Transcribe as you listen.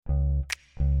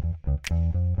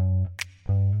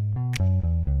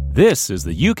This is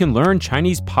the You Can Learn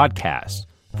Chinese podcast.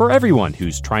 For everyone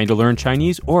who's trying to learn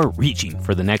Chinese or reaching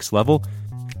for the next level,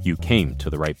 you came to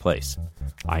the right place.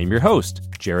 I am your host,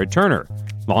 Jared Turner,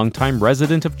 longtime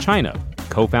resident of China,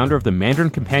 co-founder of the Mandarin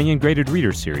Companion Graded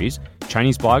Reader Series,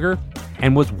 Chinese blogger,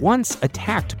 and was once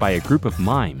attacked by a group of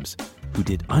mimes who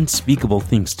did unspeakable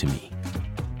things to me.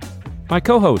 My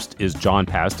co-host is John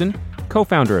Pasden,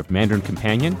 co-founder of Mandarin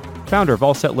Companion, founder of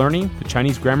All Set Learning, the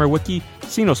Chinese Grammar Wiki,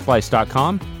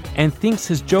 Sinosplice.com, and thinks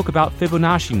his joke about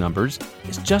Fibonacci numbers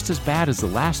is just as bad as the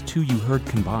last two you heard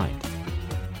combined.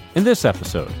 In this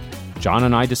episode, John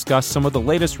and I discuss some of the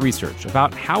latest research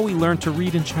about how we learn to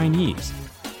read in Chinese.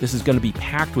 This is going to be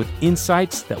packed with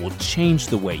insights that will change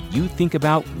the way you think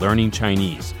about learning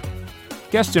Chinese.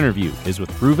 Guest interview is with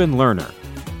Reuven Lerner,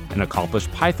 an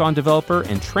accomplished Python developer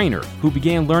and trainer who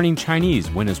began learning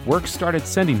Chinese when his work started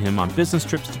sending him on business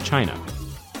trips to China.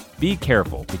 Be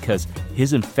careful, because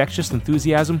his infectious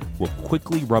enthusiasm will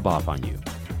quickly rub off on you.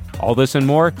 All this and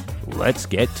more, let's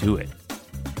get to it.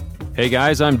 Hey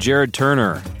guys, I'm Jared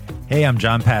Turner. Hey, I'm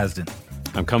John Pasden.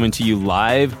 I'm coming to you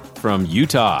live from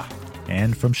Utah.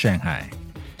 And from Shanghai.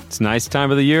 It's a nice time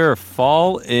of the year,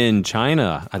 fall in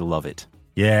China. I love it.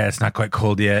 Yeah, it's not quite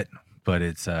cold yet, but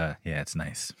it's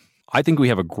nice. I think we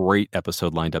have a great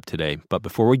episode lined up today, but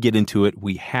before we get into it,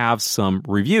 we have some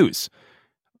reviews.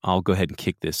 I'll go ahead and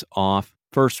kick this off.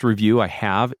 First review I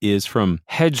have is from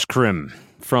Hedgekrim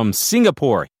from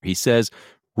Singapore. He says,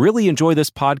 really enjoy this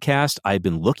podcast. I've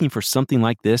been looking for something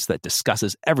like this that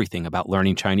discusses everything about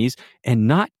learning Chinese and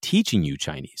not teaching you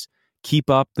Chinese.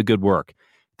 Keep up the good work.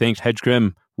 Thanks,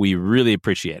 Hedgekrim. We really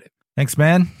appreciate it. Thanks,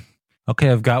 man. Okay,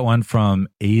 I've got one from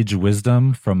Age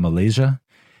Wisdom from Malaysia.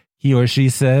 He or she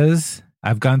says,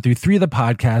 I've gone through 3 of the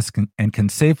podcasts and can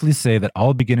safely say that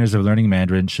all beginners of learning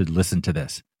Mandarin should listen to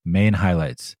this. Main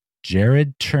highlights.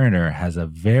 Jared Turner has a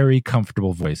very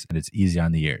comfortable voice and it's easy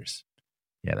on the ears.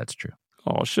 Yeah, that's true.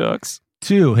 Oh, shucks.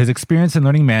 2, his experience in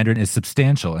learning Mandarin is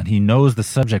substantial and he knows the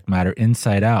subject matter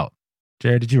inside out.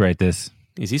 Jared, did you write this?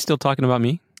 Is he still talking about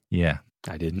me? Yeah.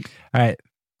 I didn't. All right.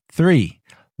 3,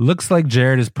 looks like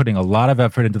Jared is putting a lot of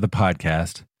effort into the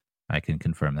podcast. I can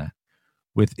confirm that.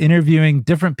 With interviewing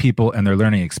different people and their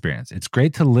learning experience. It's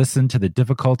great to listen to the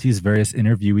difficulties various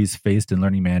interviewees faced in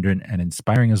learning Mandarin and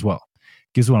inspiring as well.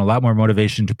 Gives one a lot more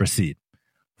motivation to proceed.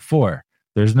 4,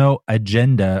 there's no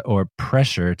agenda or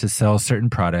pressure to sell certain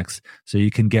products, so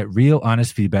you can get real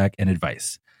honest feedback and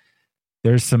advice.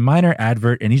 There's some minor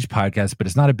advert in each podcast, but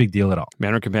it's not a big deal at all.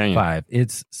 Mandarin Companion. 5,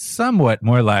 it's somewhat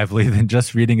more lively than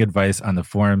just reading advice on the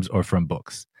forums or from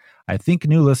books. I think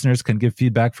new listeners can give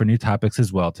feedback for new topics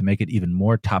as well to make it even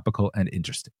more topical and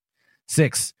interesting.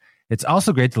 6, it's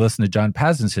also great to listen to John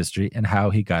Pasden's history and how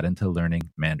he got into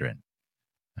learning Mandarin.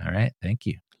 All right, thank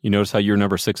you. You notice how you're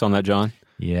number 6 on that, John?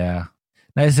 Yeah.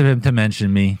 Nice of him to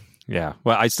mention me. Yeah.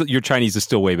 Well, your Chinese is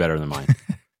still way better than mine.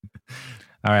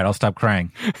 All right, I'll stop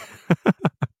crying.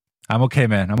 I'm okay,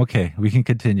 man. I'm okay. We can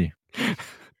continue.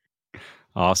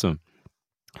 Awesome.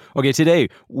 Okay, today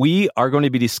we are going to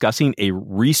be discussing a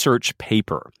research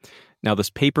paper. Now,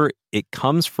 this paper, it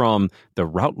comes from the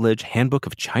Routledge Handbook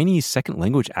of Chinese Second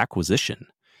Language Acquisition,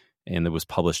 and it was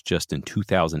published just in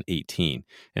 2018. And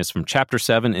it's from Chapter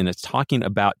 7, and it's talking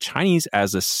about Chinese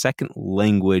as a second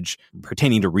language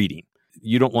pertaining to reading.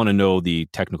 You don't want to know the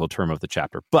technical term of the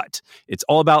chapter, but it's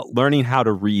all about learning how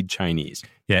to read Chinese.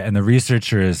 Yeah, and the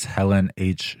researcher is Helen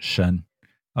H. Shun.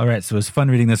 All right, so it was fun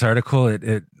reading this article.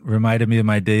 It reminded me of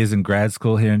my days in grad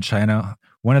school here in China.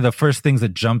 One of the first things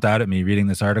that jumped out at me reading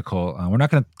this article, we're not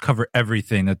going to cover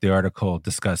everything that the article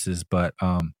discusses, but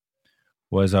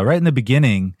was right in the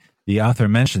beginning, the author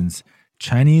mentions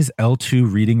Chinese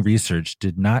L2 reading research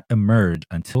did not emerge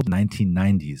until the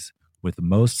 1990s, with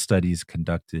most studies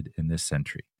conducted in this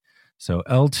century. So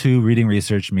L2 reading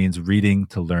research means reading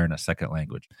to learn a second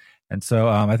language. And so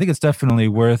I think it's definitely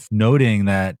worth noting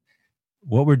that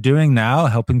what we're doing now,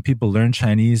 helping people learn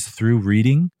Chinese through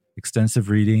reading, extensive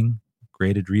reading,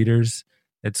 graded readers,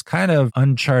 it's kind of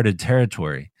uncharted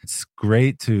territory. It's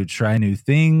great to try new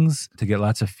things, to get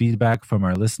lots of feedback from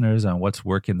our listeners on what's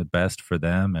working the best for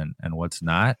them and what's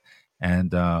not.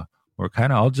 And we're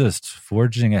kind of all just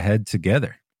forging ahead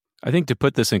together. I think to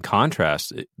put this in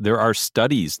contrast, there are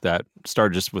studies that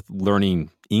started just with learning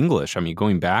English. I mean,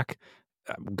 going back,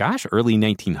 early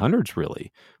 1900s,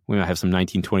 really. We might have some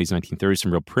 1920s, 1930s,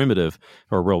 some real primitive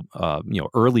or real,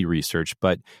 early research.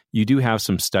 But you do have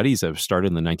some studies that have started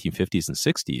in the 1950s and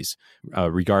 60s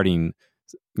regarding,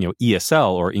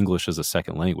 ESL or English as a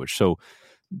second language. So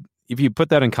if you put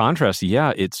that in contrast,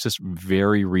 yeah, it's just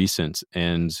very recent.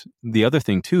 And the other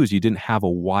thing too is you didn't have a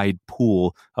wide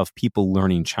pool of people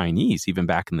learning Chinese even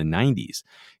back in the 90s.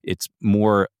 It's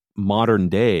more modern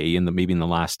day, maybe in the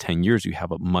last 10 years, you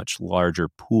have a much larger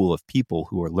pool of people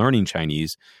who are learning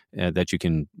Chinese that you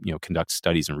can conduct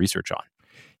studies and research on.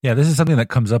 Yeah, this is something that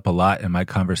comes up a lot in my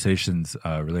conversations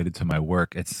related to my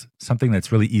work. It's something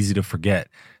that's really easy to forget,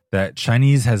 that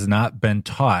Chinese has not been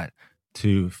taught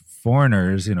to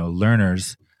foreigners,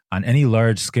 learners on any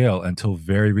large scale until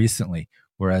very recently.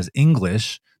 Whereas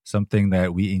English, something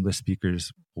that we English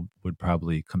speakers would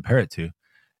probably compare it to,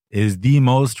 is the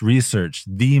most researched,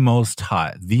 the most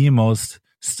taught, the most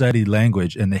studied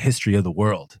language in the history of the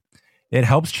world. It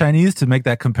helps Chinese to make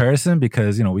that comparison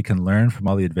because, we can learn from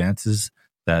all the advances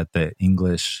that the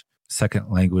English second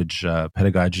language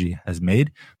pedagogy has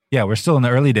made. Yeah, we're still in the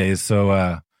early days,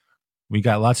 so we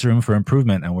got lots of room for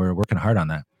improvement, and we're working hard on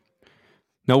that.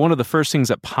 Now, one of the first things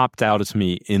that popped out to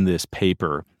me in this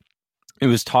paper, it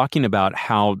was talking about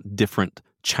how different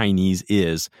Chinese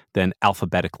is than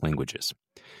alphabetic languages.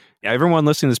 Everyone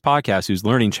listening to this podcast who's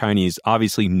learning Chinese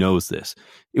obviously knows this.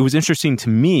 It was interesting to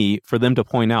me for them to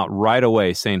point out right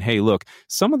away saying, hey, look,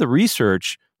 some of the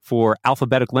research for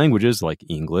alphabetic languages like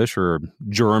English or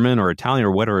German or Italian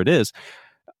or whatever it is,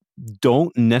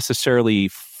 don't necessarily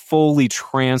fully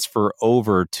transfer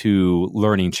over to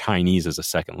learning Chinese as a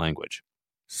second language.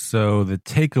 So the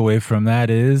takeaway from that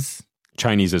is?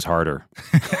 Chinese is harder.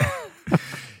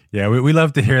 Yeah, we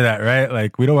love to hear that, right?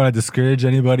 Like, we don't want to discourage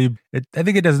anybody. I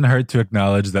think it doesn't hurt to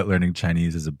acknowledge that learning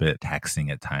Chinese is a bit taxing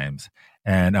at times.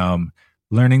 And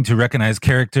learning to recognize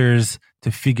characters,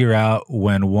 to figure out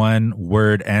when one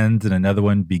word ends and another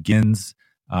one begins,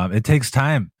 it takes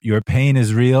time. Your pain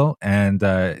is real, and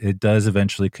it does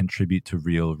eventually contribute to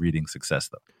real reading success,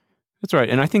 though. That's right.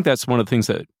 And I think that's one of the things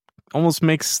that almost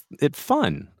makes it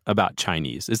fun about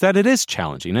Chinese, is that it is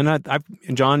challenging. And I've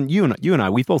John, you and I,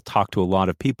 we've both talked to a lot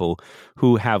of people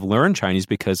who have learned Chinese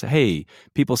because, hey,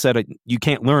 people said you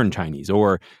can't learn Chinese,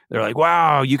 or they're like,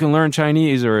 wow, you can learn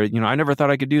Chinese, or, I never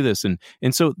thought I could do this. And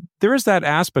so there is that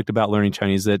aspect about learning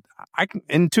Chinese that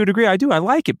and to a degree I do. I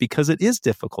like it because it is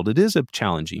difficult. It is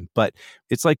challenging, but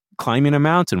it's like climbing a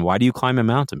mountain. Why do you climb a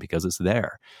mountain? Because it's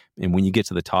there. And when you get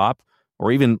to the top,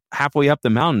 or even halfway up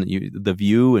the mountain, the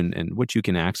view and what you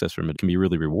can access from it can be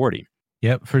really rewarding.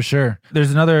 Yep, for sure. There's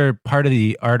another part of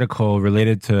the article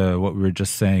related to what we were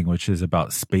just saying, which is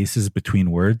about spaces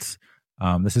between words.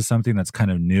 This is something that's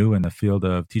kind of new in the field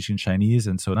of teaching Chinese,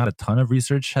 and so not a ton of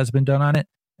research has been done on it.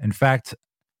 In fact,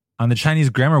 on the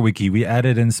Chinese Grammar Wiki, we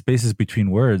added in spaces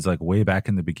between words like way back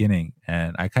in the beginning,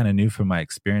 and I kind of knew from my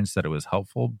experience that it was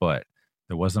helpful, but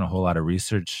there wasn't a whole lot of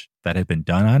research that had been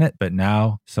done on it, but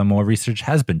now some more research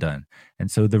has been done. And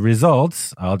so the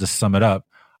results, I'll just sum it up,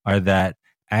 are that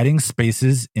adding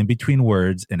spaces in between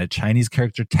words in a Chinese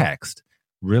character text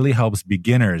really helps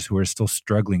beginners who are still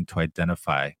struggling to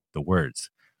identify the words.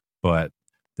 But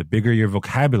the bigger your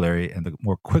vocabulary and the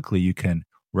more quickly you can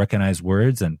recognize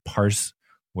words and parse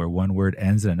where one word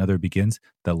ends and another begins,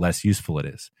 the less useful it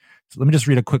is. So let me just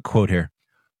read a quick quote here.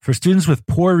 For students with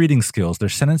poor reading skills, their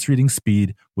sentence reading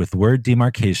speed with word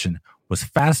demarcation was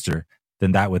faster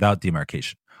than that without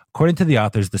demarcation. According to the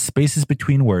authors, the spaces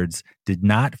between words did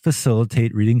not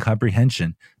facilitate reading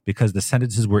comprehension because the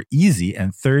sentences were easy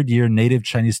and third-year native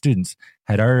Chinese students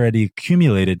had already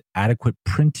accumulated adequate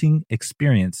printing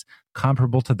experience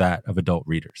comparable to that of adult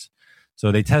readers.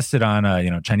 So they tested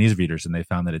on Chinese readers, and they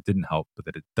found that it didn't help, but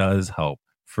that it does help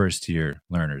first-year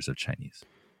learners of Chinese.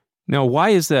 Now, why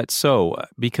is that so?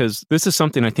 Because this is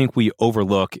something I think we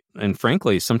overlook, and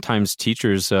frankly, sometimes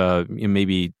teachers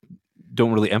maybe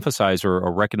don't really emphasize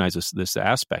or recognize this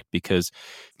aspect, because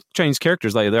Chinese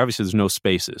characters, like obviously there's no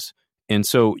spaces. And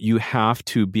so you have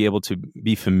to be able to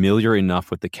be familiar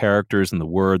enough with the characters and the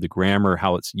word, the grammar,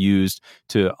 how it's used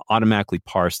to automatically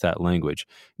parse that language.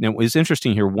 Now, what's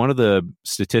interesting here, one of the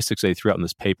statistics they threw out in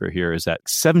this paper here is that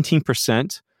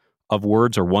 17% of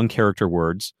words are one-character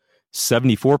words,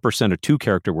 74% are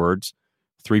two-character words,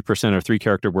 3% are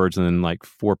three-character words, and then like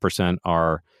 4%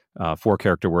 are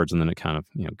four-character words, and then it kind of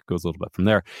goes a little bit from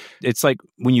there. It's like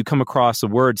when you come across the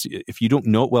words, if you don't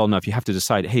know it well enough, you have to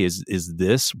decide, hey, is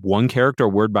this one character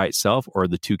word by itself, or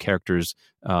the two characters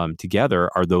together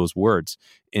are those words?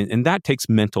 And that takes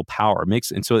mental power.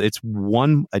 And so it's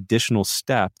one additional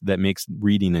step that makes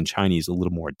reading in Chinese a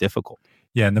little more difficult.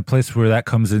 Yeah, and the place where that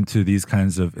comes into these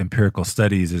kinds of empirical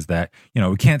studies is that,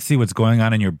 we can't see what's going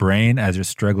on in your brain as you're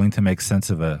struggling to make sense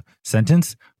of a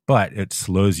sentence, but it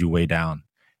slows you way down.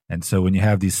 And so when you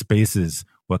have these spaces,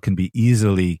 what can be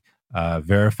easily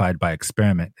verified by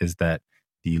experiment is that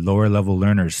the lower level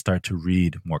learners start to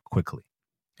read more quickly.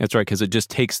 That's right, because it just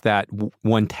takes that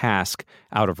one task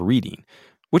out of reading,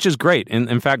 which is great. And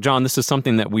in fact, John, this is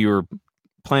something that we were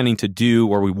planning to do,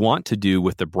 or we want to do,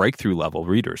 with the breakthrough level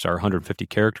readers, our 150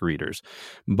 character readers.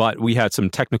 But we had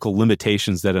some technical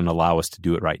limitations that didn't allow us to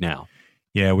do it right now.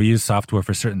 Yeah, we use software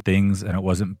for certain things, and it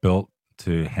wasn't built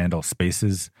to handle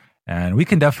spaces. And we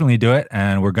can definitely do it,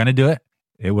 and we're going to do it.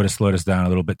 It would have slowed us down a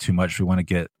little bit too much. We want to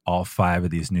get all 5 of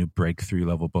these new breakthrough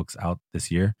level books out this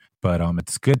year. But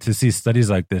it's good to see studies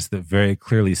like this that very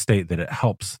clearly state that it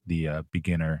helps the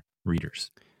beginner readers.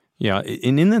 Yeah,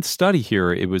 and in that study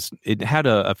here, it had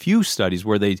a few studies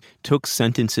where they took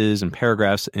sentences and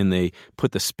paragraphs and they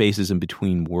put the spaces in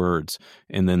between words,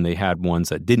 and then they had ones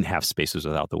that didn't have spaces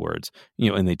without the words,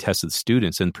 and they tested the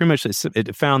students, and pretty much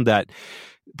it found that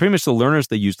pretty much the learners,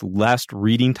 they used less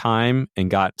reading time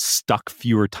and got stuck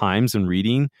fewer times in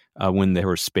reading when there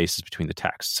were spaces between the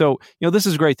text. So, this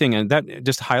is a great thing, and that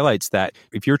just highlights that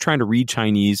if you're trying to read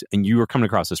Chinese and you are coming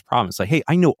across this problem, it's like, hey,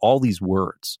 I know all these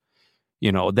words.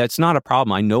 That's not a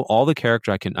problem. I know all the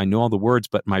character. I know all the words,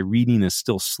 but my reading is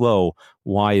still slow.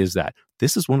 Why is that?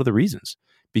 This is one of the reasons,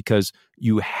 because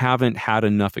you haven't had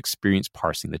enough experience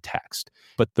parsing the text.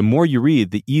 But the more you read,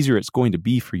 the easier it's going to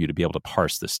be for you to be able to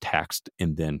parse this text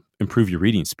and then improve your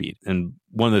reading speed. And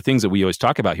one of the things that we always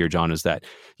talk about here, John, is that,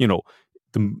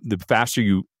 the faster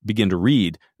you begin to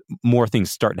read, more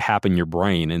things start to happen in your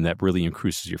brain, and that really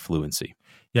increases your fluency.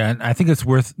 Yeah, and I think it's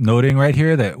worth noting right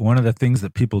here that one of the things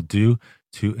that people do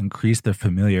to increase their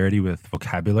familiarity with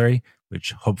vocabulary,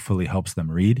 which hopefully helps them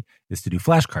read, is to do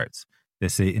flashcards. They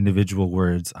say individual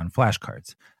words on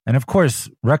flashcards. And of course,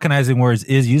 recognizing words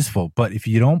is useful, but if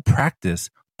you don't practice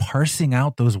parsing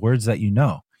out those words that you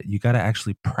know, you got to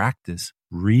actually practice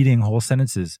reading whole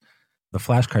sentences. The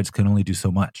flashcards can only do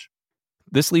so much.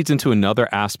 This leads into another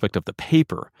aspect of the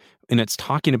paper, and it's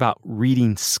talking about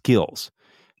reading skills.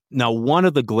 Now, one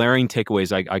of the glaring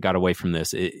takeaways I got away from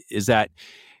this is that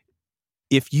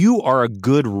if you are a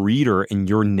good reader in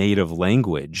your native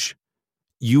language,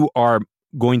 you are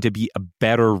going to be a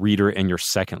better reader in your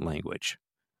second language.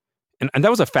 And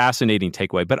that was a fascinating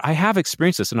takeaway, but I have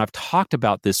experienced this, and I've talked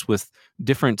about this with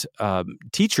different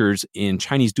teachers in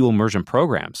Chinese dual immersion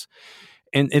programs.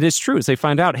 And it is true, as they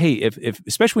find out, hey, if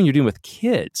especially when you're dealing with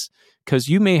kids, because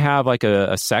you may have like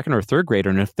a second or third grader,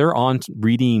 and if they're on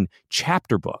reading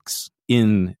chapter books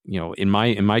in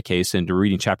my case, and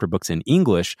reading chapter books in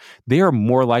English, they are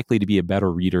more likely to be a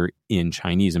better reader in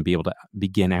Chinese and be able to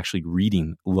begin actually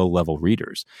reading low-level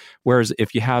readers. Whereas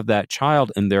if you have that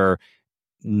child and they're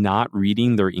not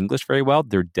reading their English very well,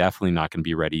 they're definitely not going to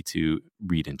be ready to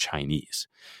read in Chinese.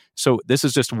 So this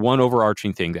is just one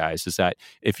overarching thing, guys, is that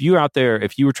if you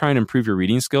were trying to improve your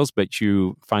reading skills, but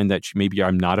you find that maybe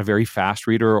I'm not a very fast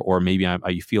reader, or maybe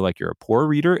you feel like you're a poor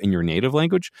reader in your native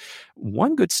language,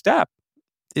 one good step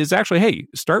is actually, hey,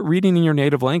 start reading in your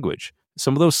native language.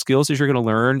 Some of those skills that you're going to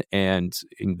learn and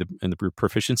the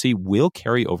proficiency will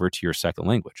carry over to your second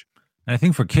language. And I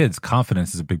think for kids,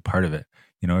 confidence is a big part of it.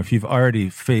 If you've already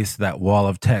faced that wall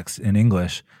of text in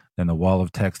English, then the wall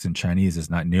of text in Chinese is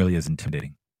not nearly as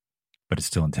intimidating. But it's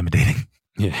still intimidating.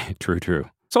 Yeah, true.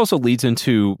 This also leads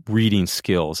into reading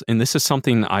skills. And this is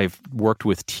something I've worked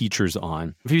with teachers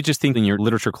on. If you just think in your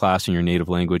literature class in your native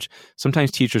language, sometimes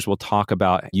teachers will talk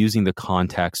about using the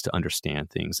context to understand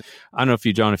things. I don't know if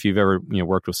you, John, if you've ever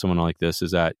worked with someone like this,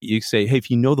 is that you say, hey,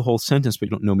 if you know the whole sentence, but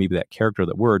you don't know maybe that character or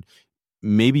that word,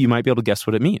 maybe you might be able to guess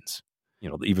what it means.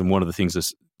 Even one of the things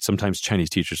is sometimes Chinese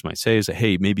teachers might say is that,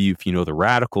 hey, maybe if you know the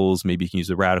radicals, maybe you can use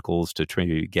the radicals to try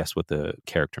to guess what the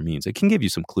character means. It can give you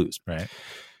some clues. Right.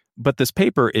 But this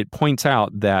paper, it points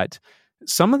out that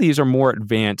some of these are more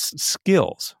advanced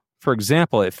skills. For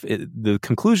example, the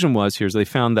conclusion was here is they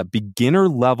found that beginner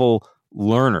level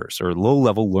learners or low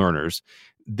level learners,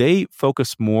 they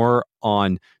focus more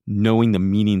on knowing the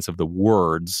meanings of the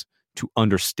words to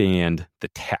understand the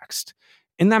text.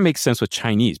 And that makes sense with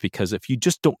Chinese, because if you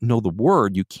just don't know the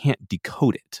word, you can't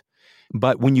decode it.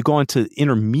 But when you go on to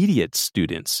intermediate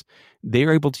students, they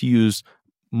are able to use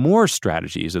more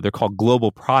strategies, or they're called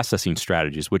global processing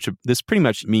strategies, which this pretty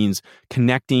much means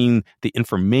connecting the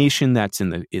information that's in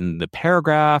the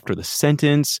paragraph or the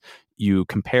sentence. You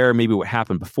compare maybe what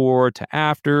happened before to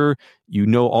after. You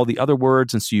know all the other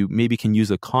words, and so you maybe can use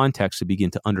the context to begin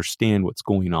to understand what's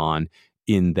going on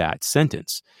in that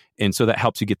sentence. And so that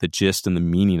helps you get the gist and the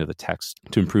meaning of the text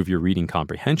to improve your reading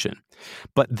comprehension.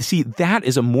 But see, that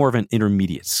is a more of an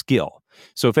intermediate skill.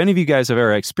 So if any of you guys have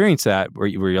ever experienced that, where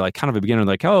you're like kind of a beginner,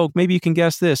 like, oh, maybe you can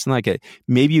guess this, and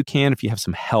maybe you can if you have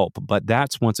some help. But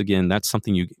that's, once again, that's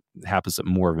something you happens at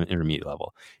more of an intermediate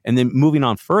level. And then moving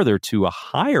on further to a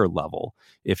higher level,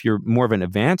 if you're more of an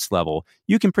advanced level,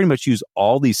 you can pretty much use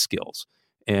all these skills.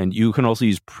 And you can also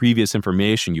use previous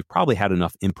information. You've probably had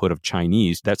enough input of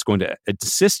Chinese that's going to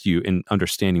assist you in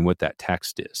understanding what that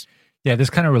text is. Yeah,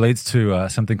 this kind of relates to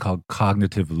something called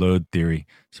cognitive load theory.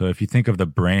 So if you think of the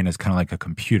brain as kind of like a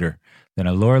computer, then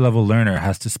a lower level learner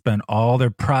has to spend all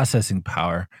their processing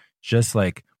power just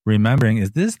like remembering,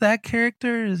 is this that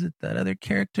character? Is it that other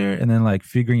character? And then like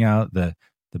figuring out the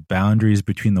boundaries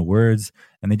between the words.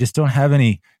 And they just don't have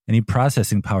any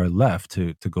processing power left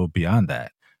to go beyond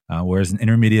that. Whereas an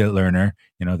intermediate learner,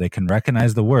 they can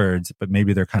recognize the words, but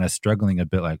maybe they're kind of struggling a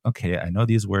bit like, okay, I know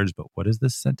these words, but what is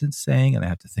this sentence saying? And they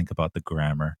have to think about the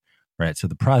grammar, right? So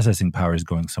the processing power is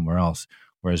going somewhere else.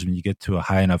 Whereas when you get to a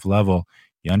high enough level,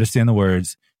 you understand the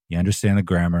words, you understand the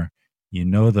grammar, you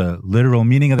know the literal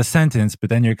meaning of the sentence, but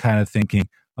then you're kind of thinking,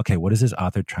 okay, what is this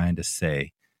author trying to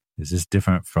say? Is this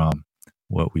different from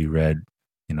what we read,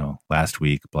 last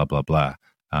week, blah, blah, blah.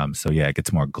 So yeah, it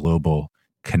gets more global,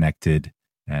 connected,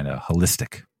 and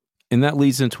holistic. And that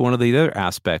leads into one of the other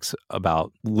aspects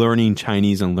about learning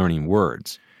Chinese and learning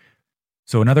words.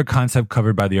 So another concept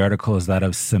covered by the article is that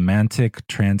of semantic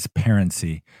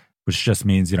transparency, which just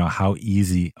means, how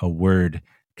easy a word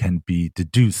can be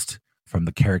deduced from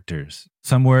the characters.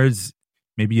 Some words,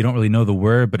 maybe you don't really know the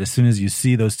word, but as soon as you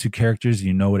see those two characters,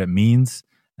 you know what it means.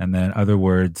 And then other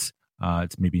words,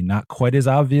 it's maybe not quite as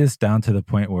obvious, down to the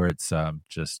point where it's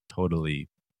just totally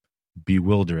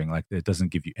bewildering, like it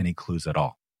doesn't give you any clues at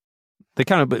all. They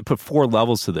kind of put 4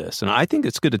 levels to this, and I think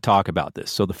it's good to talk about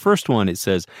this. So the first one, it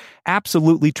says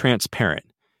absolutely transparent.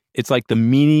 It's like the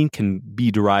meaning can be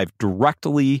derived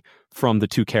directly from the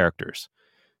two characters.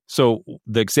 So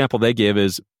the example they give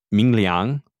is Ming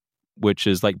Liang, which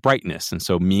is like brightness. And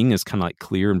so Ming is kind of like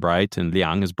clear and bright, and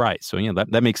Liang is bright. So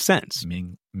that makes sense.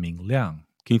 Ming Liang.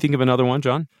 Can you think of another one,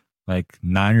 John? Like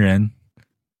男人,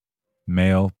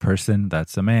 male person,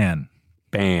 that's a man.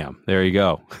 Bam. There you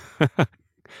go.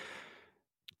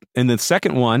 And the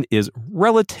second one is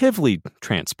relatively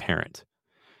transparent.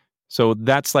 So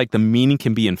that's like the meaning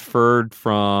can be inferred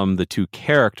from the two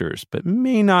characters, but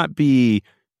may not be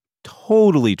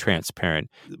totally transparent.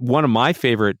 One of my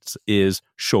favorites is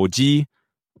手机,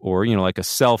 or, like a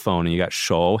cell phone, and you got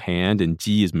手, hand, and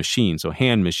机 is machine. So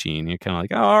hand machine. You're kind of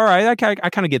like, oh, all right, I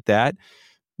kind of get that.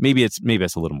 Maybe it's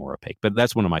a little more opaque, but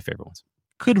that's one of my favorite ones.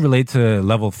 Could relate to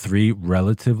level 3,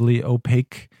 relatively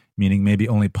opaque, meaning maybe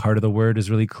only part of the word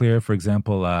is really clear. For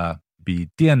example, 笔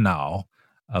电脑,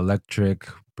 electric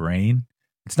brain.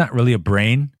 It's not really a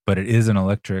brain, but it is an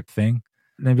electric thing.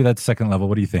 Maybe that's second level.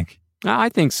 What do you think? I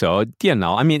think so. 电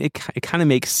脑, I mean, it kind of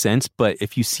makes sense, but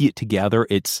if you see it together,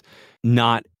 it's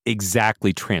not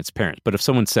exactly transparent. But if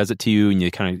someone says it to you and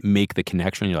you kind of make the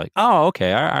connection, you're like, oh,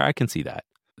 okay, I can see that.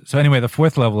 So anyway, the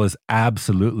fourth level is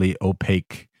absolutely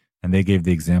opaque. And they gave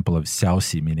the example of 消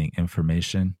息, meaning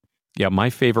information. Yeah,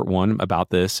 my favorite one about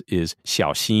this is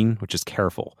小心, which is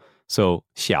careful. So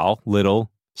小, little,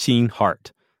 心,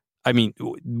 heart. I mean,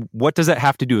 what does that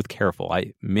have to do with careful?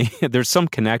 There's some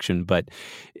connection, but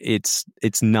it's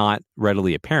not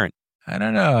readily apparent. I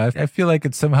don't know. I feel like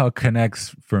it somehow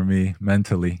connects for me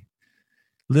mentally.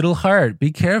 Little heart,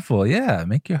 be careful. Yeah,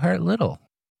 make your heart little.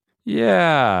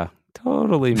 Yeah,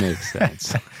 totally makes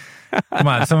sense. Come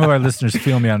on, some of our listeners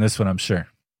feel me on this one, I'm sure.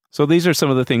 So these are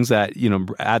some of the things that,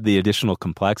 add the additional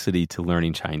complexity to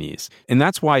learning Chinese. And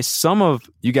that's why some of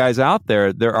you guys out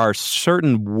there are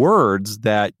certain words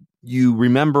that you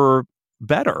remember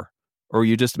better, or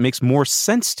you just makes more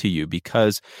sense to you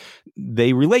because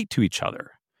they relate to each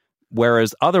other.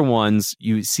 Whereas other ones,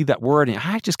 you see that word and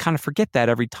I just kind of forget that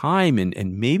every time.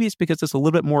 And maybe it's because it's a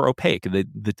little bit more opaque.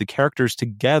 The characters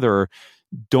together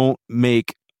don't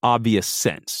make obvious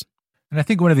sense. And I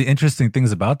think one of the interesting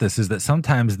things about this is that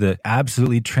sometimes the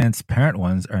absolutely transparent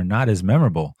ones are not as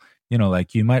memorable.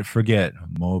 Like you might forget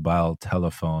mobile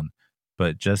telephone,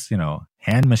 but just,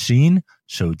 hand machine,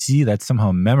 手机, that's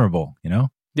somehow memorable,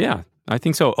 Yeah, I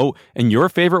think so. Oh, and your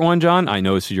favorite one, John? I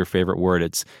know this is your favorite word.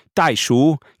 It's 袋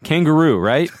鼠, kangaroo,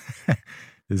 right?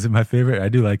 Is it my favorite? I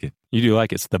do like it. You do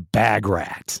like it. It's the bag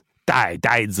rat. 袋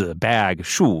子, bag,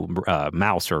 鼠,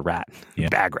 mouse or rat. Yeah.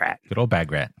 Bag rat. Good old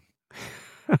bag rat.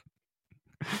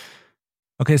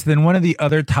 Okay, so then one of the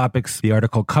other topics the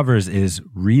article covers is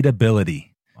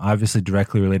readability, obviously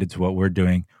directly related to what we're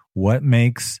doing. What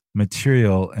makes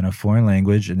material in a foreign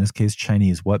language, in this case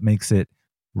Chinese, what makes it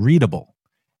readable?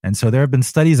 And so there have been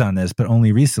studies on this, but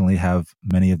only recently have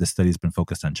many of the studies been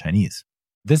focused on Chinese.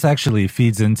 This actually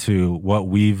feeds into what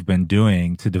we've been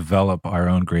doing to develop our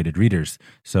own graded readers.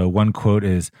 So one quote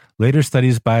is, later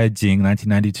studies by Jing,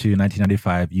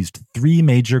 1992-1995, used three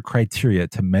major criteria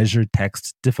to measure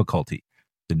text difficulty: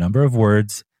 the number of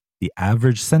words, the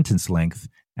average sentence length,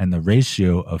 and the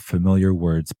ratio of familiar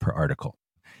words per article.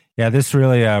 Yeah, this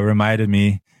really reminded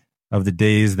me of the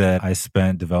days that I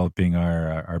spent developing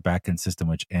our backend system,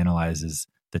 which analyzes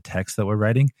the text that we're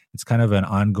writing. It's kind of an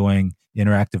ongoing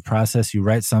interactive process. You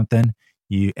write something,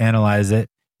 you analyze it,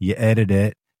 you edit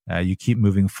it, you keep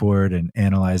moving forward and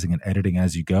analyzing and editing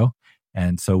as you go.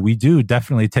 And so we do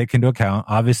definitely take into account,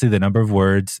 obviously, the number of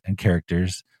words and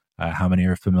characters, how many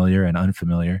are familiar and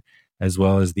unfamiliar, as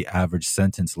well as the average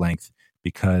sentence length,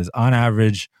 because on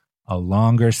average, a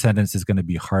longer sentence is going to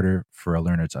be harder for a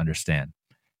learner to understand.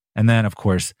 And then, of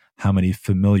course, how many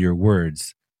familiar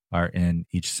words are in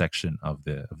each section of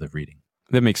the reading.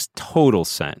 That makes total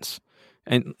sense.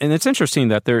 And it's interesting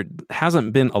that there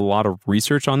hasn't been a lot of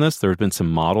research on this. There have been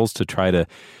some models to try to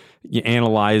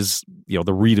analyze,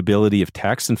 the readability of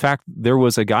text. In fact, there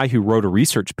was a guy who wrote a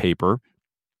research paper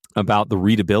about the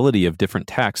readability of different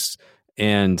texts,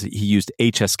 and he used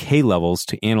HSK levels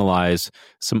to analyze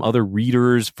some other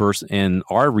readers and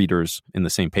our readers in the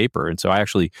same paper. And so I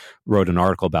actually wrote an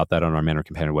article about that on our Mandarin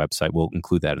Companion website. We'll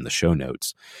include that in the show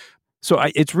notes. So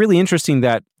it's really interesting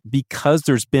that because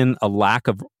there's been a lack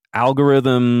of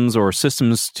algorithms or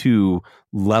systems to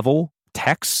level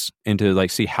texts and to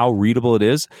see how readable it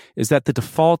is that the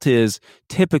default is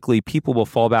typically people will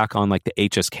fall back on the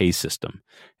HSK system,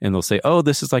 and they'll say, oh,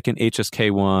 this is like an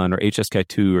HSK 1 or HSK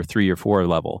 2 or 3 or 4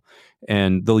 level,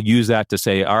 and they'll use that to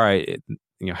say, all right,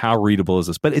 how readable is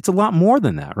this? But it's a lot more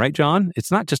than that, right, John?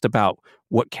 It's not just about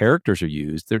what characters are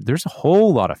used. There's a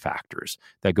whole lot of factors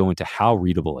that go into how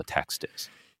readable a text is.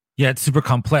 Yeah, it's super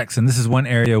complex. And this is one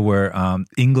area where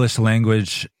English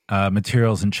language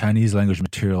materials and Chinese language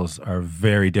materials are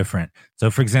very different.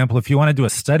 So, for example, if you want to do a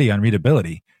study on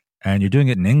readability and you're doing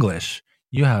it in English,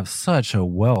 you have such a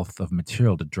wealth of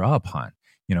material to draw upon,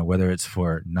 whether it's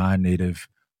for non-native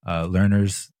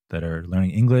learners that are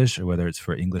learning English or whether it's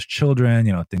for English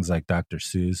children, things like Dr.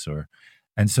 Seuss.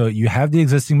 And so you have the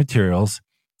existing materials,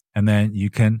 and then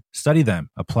you can study them,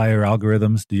 apply your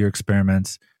algorithms, do your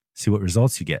experiments, see what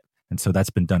results you get. And so that's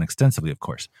been done extensively, of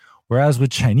course. Whereas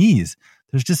with Chinese,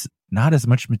 there's just not as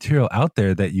much material out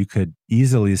there that you could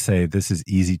easily say this is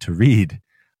easy to read.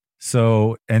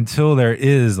 So until there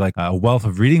is a wealth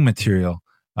of reading material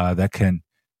that can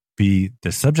be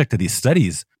the subject of these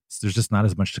studies, there's just not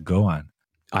as much to go on.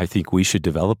 I think we should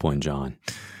develop one, John.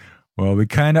 Well, we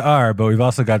kind of are, but we've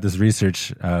also got this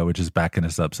research which is backing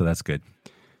us up, so that's good.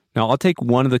 Now, I'll take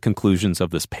one of the conclusions of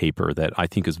this paper that I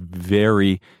think is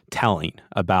very telling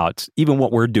about even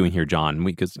what we're doing here, John,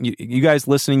 because you guys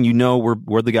listening,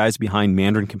 we're the guys behind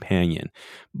Mandarin Companion.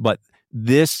 But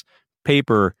this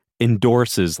paper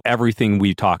endorses everything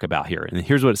we talk about here. And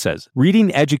here's what it says.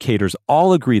 Reading educators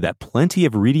all agree that plenty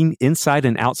of reading inside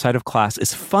and outside of class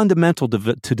is fundamental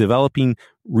to developing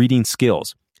reading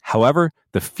skills. However,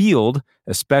 the field,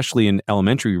 especially in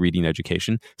elementary reading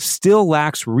education, still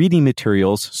lacks reading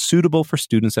materials suitable for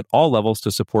students at all levels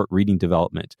to support reading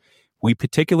development. We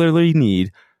particularly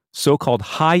need so-called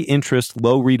high-interest,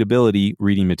 low-readability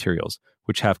reading materials,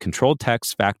 which have controlled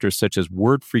text factors such as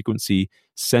word frequency,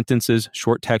 sentences,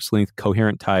 short text length,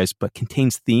 coherent ties, but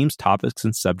contains themes, topics,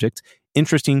 and subjects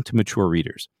interesting to mature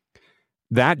readers.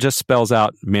 That just spells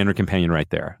out Mandarin Companion right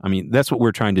there. I mean, that's what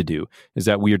we're trying to do, is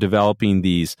that we are developing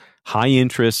these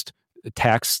high-interest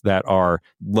texts that are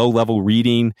low-level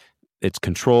reading. It's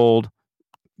controlled,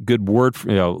 good word,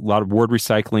 a lot of word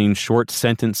recycling, short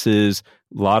sentences,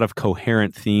 a lot of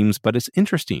coherent themes, but it's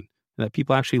interesting that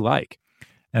people actually like.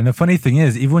 And the funny thing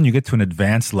is, even when you get to an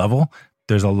advanced level,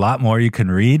 there's a lot more you can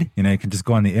read. You can just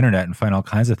go on the internet and find all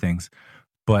kinds of things.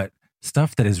 But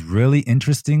stuff that is really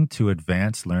interesting to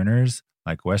advanced learners,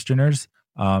 like Westerners,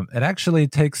 it actually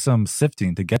takes some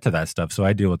sifting to get to that stuff. So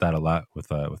I deal with that a lot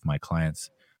with my clients.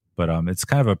 But it's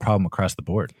kind of a problem across the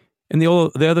board. And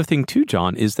the other thing too,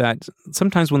 John, is that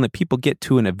sometimes when the people get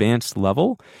to an advanced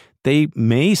level, they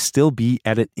may still be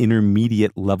at an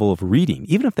intermediate level of reading,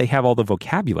 even if they have all the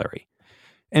vocabulary.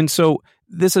 And so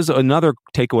this is another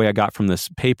takeaway I got from this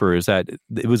paper, is that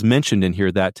it was mentioned in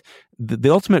here that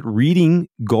the ultimate reading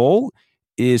goal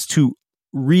is to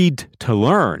read to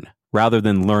learn rather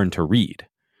than learn to read,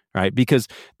 right? Because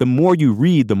the more you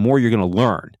read, the more you're going to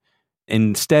learn.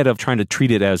 Instead of trying to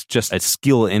treat it as just a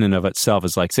skill in and of itself,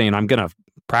 is like saying, I'm going to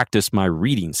practice my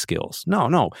reading skills.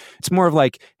 No. It's more of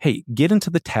like, hey, get into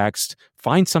the text,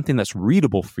 find something that's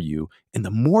readable for you. And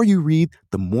the more you read,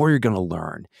 the more you're going to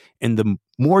learn. And the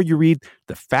more you read,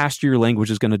 the faster your language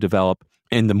is going to develop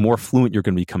and the more fluent you're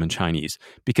going to become in Chinese.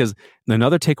 Because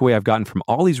another takeaway I've gotten from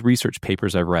all these research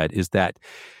papers I've read is that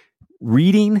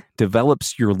reading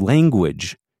develops your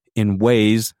language in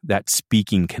ways that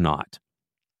speaking cannot.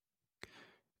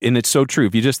 And it's so true.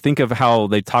 If you just think of how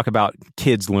they talk about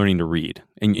kids learning to read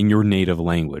in your native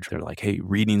language, they're like, hey,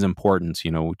 reading's important.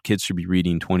 Kids should be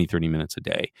reading 20, 30 minutes a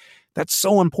day. That's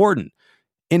so important.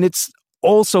 And it's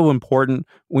also important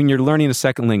when you're learning a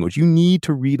second language. You need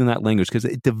to read in that language because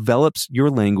it develops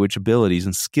your language abilities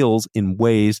and skills in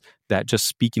ways that just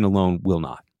speaking alone will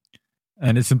not.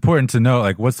 And it's important to know,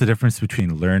 like, what's the difference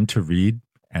between learn to read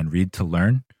and read to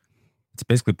learn? It's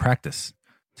basically practice.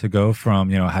 To go from,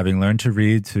 having learned to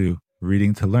read to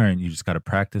reading to learn, you just got to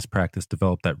practice,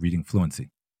 develop that reading fluency.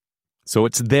 So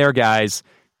it's there, guys.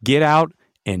 Get out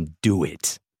and do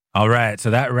it. All right. So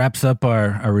that wraps up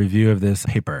our review of this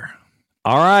paper.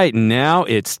 All right. Now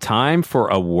it's time for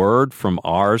a word from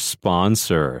our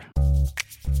sponsor.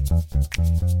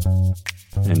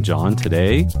 And John,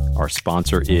 today, our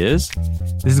sponsor is...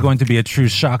 This is going to be a true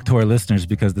shock to our listeners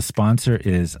because the sponsor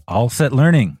is All Set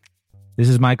Learning. This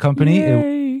is my company.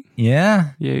 Yay.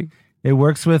 Yay. It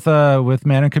works with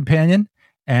Mandarin Companion.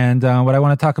 And what I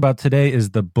want to talk about today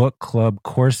is the book club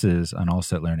courses on All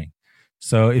Set Learning.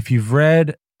 So if you've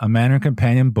read a Mandarin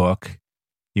Companion book,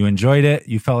 you enjoyed it,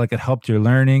 you felt like it helped your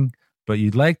learning, but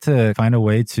you'd like to find a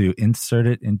way to insert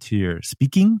it into your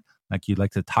speaking, like you'd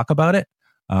like to talk about it,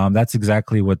 that's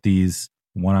exactly what these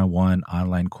one-on-one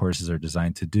online courses are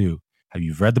designed to do.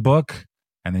 You've read the book,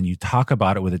 and then you talk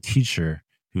about it with a teacher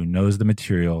who knows the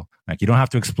material. Like, you don't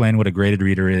have to explain what a graded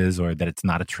reader is or that it's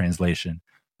not a translation.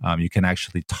 You can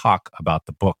actually talk about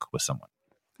the book with someone.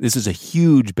 This is a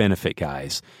huge benefit,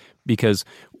 guys, because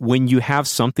when you have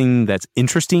something that's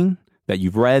interesting, that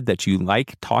you've read, that you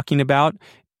like talking about,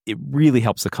 it really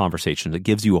helps the conversation. It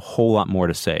gives you a whole lot more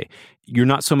to say. You're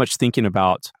not so much thinking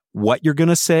about what you're going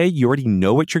to say. You already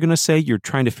know what you're going to say. You're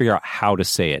trying to figure out how to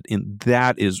say it. And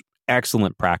that is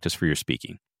excellent practice for your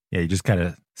speaking. Yeah, you just got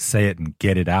to say it and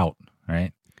get it out,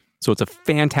 right? So it's a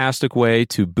fantastic way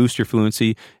to boost your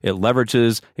fluency. It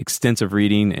leverages extensive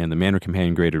reading and the Mandarin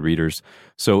Companion graded readers.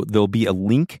 So there'll be a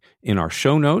link in our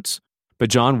show notes. But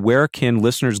John, where can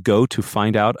listeners go to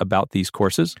find out about these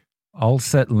courses?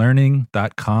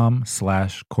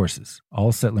 allsetlearning.com/courses.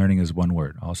 Allsetlearning is one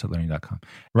word, allsetlearning.com.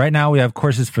 Right now we have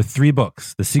courses for 3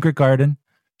 books: The Secret Garden,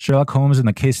 Sherlock Holmes and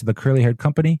the Case of the Curly-Haired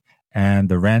Company, and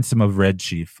The Ransom of Red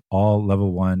Chief, all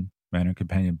level 1 Mandarin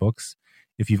Companion books.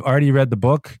 If you've already read the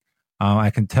book,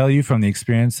 I can tell you from the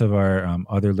experience of our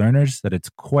other learners that it's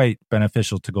quite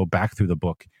beneficial to go back through the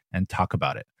book and talk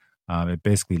about it. It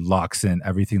basically locks in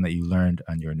everything that you learned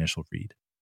on your initial read.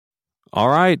 All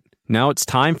right, now it's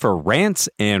time for rants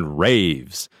and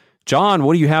raves. John,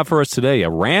 what do you have for us today? A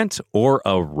rant or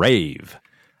a rave?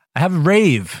 I have a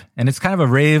rave, and it's kind of a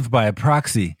rave by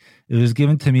proxy. It was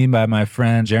given to me by my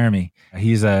friend Jeremy.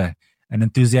 He's an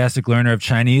enthusiastic learner of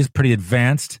Chinese, pretty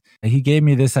advanced. He gave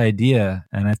me this idea,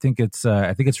 and I think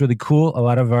it's really cool. A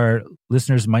lot of our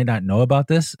listeners might not know about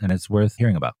this, and it's worth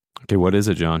hearing about. Okay, what is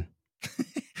it, John?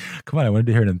 Come on, I wanted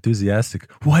to hear an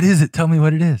enthusiastic. What is it? Tell me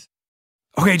what it is.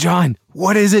 Okay, John,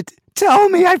 what is it? Tell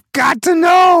me, I've got to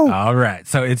know. All right,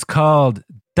 so it's called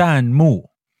Dan Mu,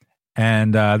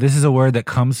 and this is a word that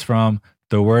comes from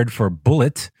the word for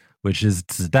bullet, which is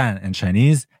子弹 in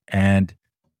Chinese, and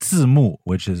字幕,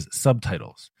 which is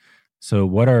subtitles. So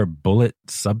what are bullet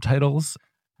subtitles?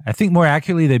 I think more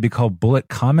accurately, they'd be called bullet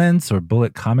comments or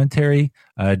bullet commentary.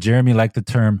 Jeremy liked the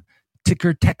term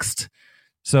ticker text.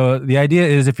 So the idea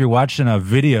is if you're watching a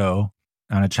video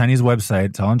on a Chinese website,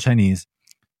 it's all in Chinese,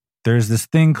 there's this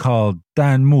thing called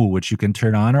Dan Mu, which you can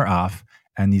turn on or off.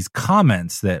 And these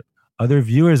comments that other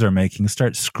viewers are making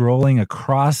start scrolling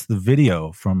across the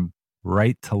video from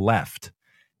right to left.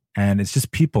 And it's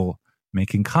just people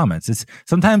making comments.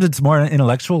 Sometimes it's more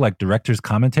intellectual, like director's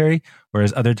commentary,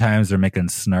 whereas other times they're making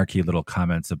snarky little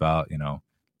comments about,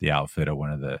 the outfit of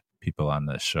one of the people on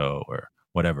the show or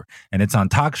whatever. And it's on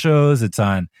talk shows, it's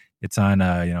on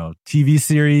TV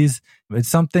series. It's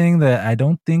something that I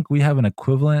don't think we have an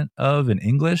equivalent of in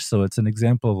English. So it's an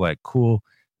example of like cool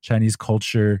Chinese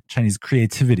culture, Chinese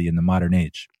creativity in the modern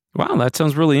age. Wow, that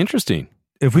sounds really interesting.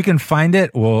 If we can find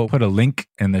it, we'll put a link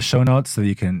in the show notes so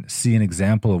you can see an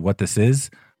example of what this is.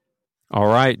 All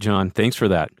right, John, thanks for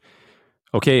that.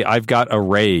 Okay, I've got a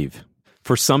rave.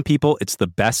 For some people, it's the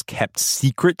best kept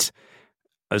secret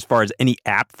as far as any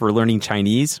app for learning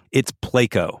Chinese. It's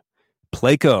Playco.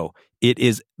 Playco It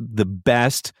is the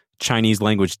best Chinese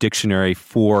language dictionary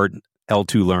for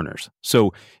L2 learners.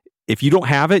 So if you don't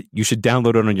have it, you should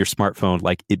download it on your smartphone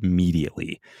like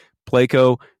immediately.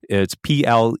 Pleco, it's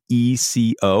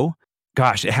Pleco.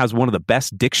 Gosh, it has one of the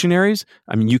best dictionaries.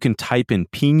 I mean, you can type in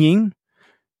pinyin,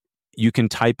 you can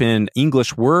type in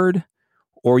English word,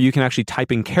 or you can actually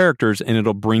type in characters and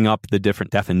it'll bring up the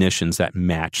different definitions that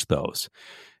match those.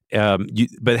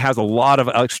 But it has a lot of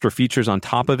extra features on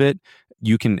top of it.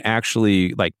 You can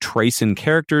actually like trace in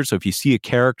characters. So if you see a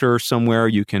character somewhere,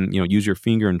 you can use your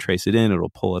finger and trace it in. It'll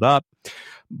pull it up.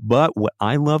 But what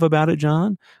I love about it,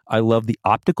 John, I love the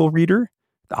optical reader.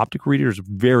 The optical reader is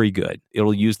very good.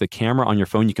 It'll use the camera on your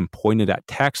phone. You can point it at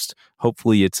text.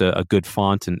 Hopefully it's a good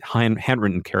font, and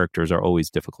handwritten characters are always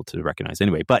difficult to recognize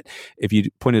anyway. But if you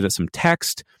point it at some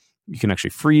text, you can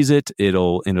actually freeze it.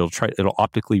 It'll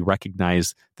optically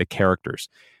recognize the characters.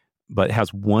 But it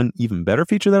has one even better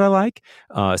feature that I like,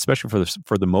 especially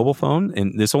for the mobile phone.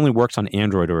 And this only works on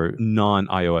Android or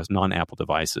non-iOS, non-Apple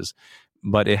devices.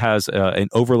 But it has an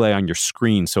overlay on your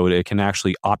screen, so it can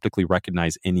actually optically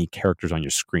recognize any characters on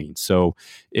your screen. So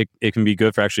it can be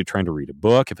good for actually trying to read a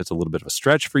book if it's a little bit of a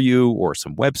stretch for you, or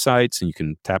some websites, and you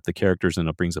can tap the characters and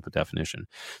it brings up a definition.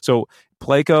 So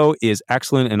Pleco is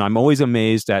excellent, and I'm always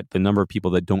amazed at the number of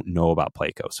people that don't know about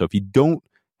Pleco. So if you don't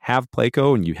have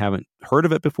Pleco and you haven't heard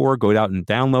of it before, go out and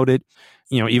download it.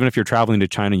 Even if you're traveling to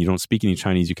China and you don't speak any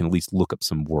Chinese, you can at least look up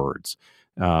some words.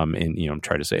 And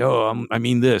try to say, I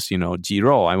mean this,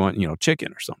 jiro, I want,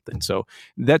 chicken or something. So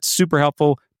that's super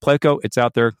helpful. Pleco, it's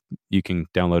out there. You can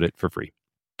download it for free.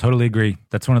 Totally agree.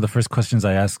 That's one of the first questions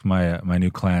I ask my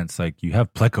new clients. Like, you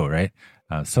have Pleco, right?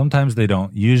 Sometimes they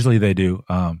don't. Usually they do.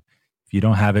 If you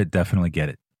don't have it, definitely get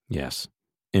it. Yes.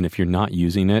 And if you're not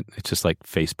using it, it's just like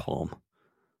facepalm.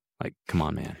 Like, come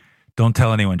on, man. Don't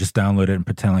tell anyone. Just download it and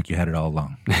pretend like you had it all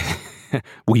along.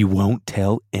 We won't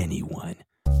tell anyone.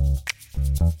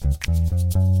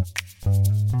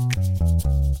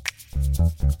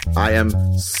 I am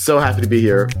so happy to be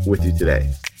here with you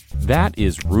today. That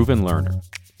is Reuven Lerner.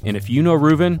 And if you know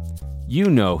Reuven, you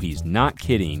know he's not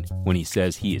kidding when he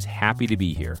says he is happy to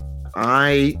be here.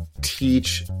 I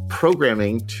teach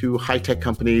programming to high-tech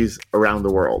companies around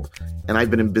the world. And I've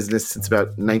been in business since about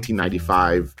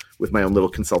 1995 with my own little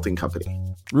consulting company.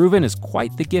 Reuven is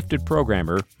quite the gifted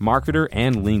programmer, marketer,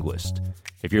 and linguist.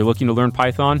 If you're looking to learn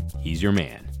Python, he's your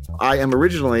man. I am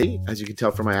originally, as you can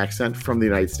tell from my accent, from the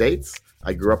United States.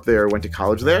 I grew up there, went to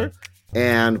college there.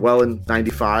 And in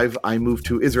 95, I moved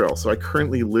to Israel. So I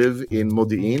currently live in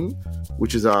Modi'in,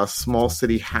 which is a small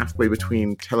city halfway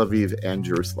between Tel Aviv and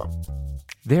Jerusalem.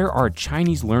 There are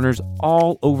Chinese learners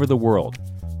all over the world.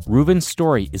 Reuven's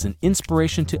story is an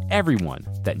inspiration to everyone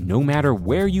that no matter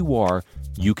where you are,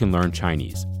 you can learn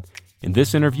Chinese. In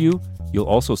this interview, you'll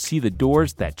also see the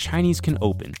doors that Chinese can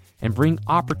open and bring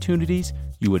opportunities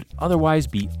you would otherwise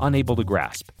be unable to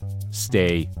grasp.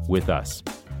 Stay with us.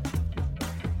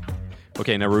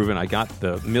 Okay, now, Reuven, I got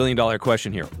the $1 million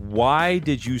question here. Why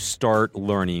did you start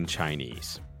learning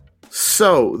Chinese?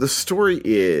 So the story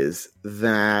is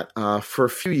that for a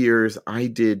few years, I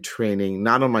did training,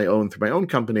 not on my own through my own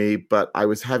company, but I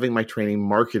was having my training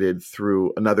marketed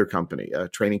through another company, a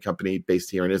training company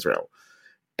based here in Israel.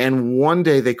 And one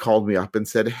day they called me up and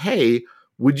said, hey,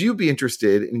 would you be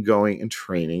interested in going and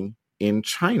training in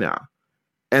China?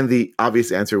 And the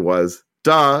obvious answer was,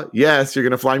 duh, yes, you're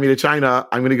going to fly me to China.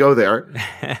 I'm going to go there.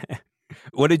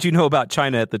 What did you know about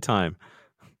China at the time?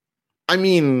 I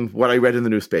mean, what I read in the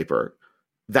newspaper,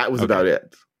 that was about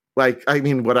it.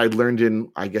 What I learned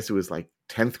in, I guess it was like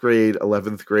 10th grade,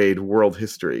 11th grade world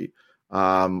history,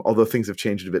 although things have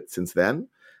changed a bit since then,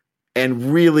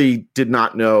 and really did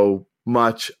not know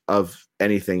much of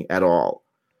anything at all.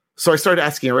 So I started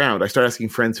asking around. I started asking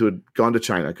friends who had gone to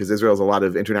China, because Israel has a lot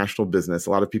of international business. A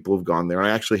lot of people have gone there. And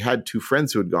I actually had 2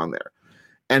 friends who had gone there.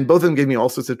 And both of them gave me all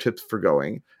sorts of tips for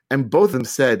going. And both of them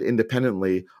said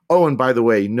independently, oh, and by the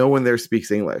way, no one there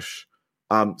speaks English.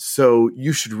 So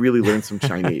you should really learn some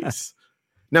Chinese.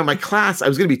 Now, my class, I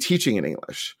was going to be teaching in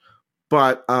English.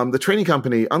 But the training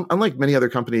company, unlike many other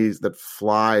companies that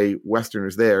fly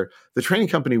Westerners there, the training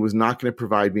company was not going to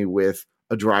provide me with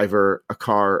a driver, a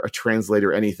car, a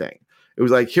translator, anything. It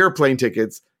was like, here are plane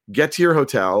tickets, get to your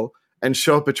hotel, and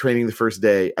show up at training the first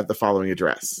day at the following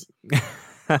address.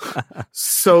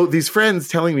 So these friends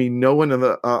telling me no one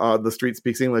on the street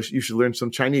speaks English, you should learn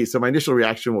some Chinese. So my initial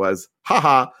reaction was,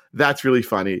 haha, that's really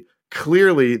funny.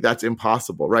 Clearly, that's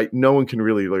impossible, right? No one can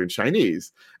really learn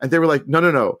Chinese. And they were like,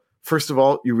 no. First of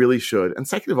all, you really should. And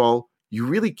second of all, you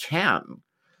really can.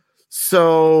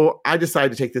 So I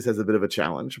decided to take this as a bit of a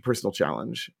challenge, a personal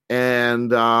challenge.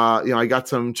 And, I got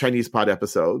some Chinese pod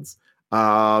episodes.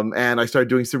 And I started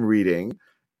doing some reading.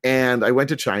 And I went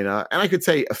to China, and I could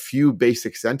say a few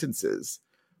basic sentences.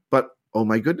 But oh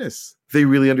my goodness, they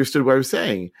really understood what I was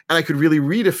saying. And I could really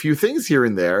read a few things here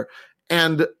and there.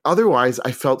 And otherwise,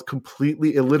 I felt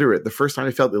completely illiterate. The first time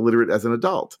I felt illiterate as an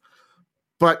adult.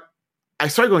 But I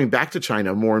started going back to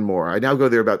China more and more. I now go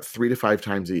there about 3 to 5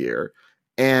 times a year.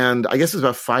 And I guess it was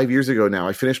about 5 years ago now,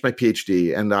 I finished my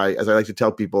PhD, and I, as I like to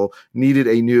tell people, needed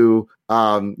a new,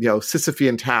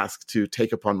 Sisyphean task to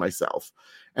take upon myself.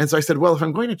 And so I said, well, if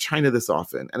I'm going to China this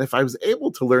often, and if I was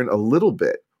able to learn a little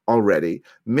bit already,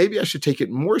 maybe I should take it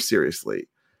more seriously.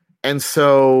 And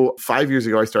so 5 years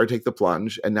ago, I started to take the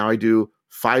plunge, and now I do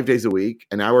 5 days a week,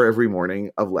 an hour every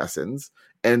morning of lessons.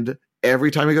 And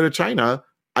every time I go to China,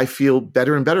 I feel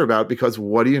better and better about it because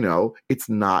what do you know? It's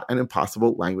not an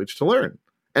impossible language to learn.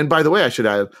 And by the way, I should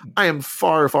add, I am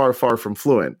far, far, far from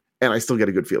fluent, and I still get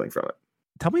a good feeling from it.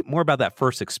 Tell me more about that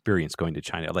first experience going to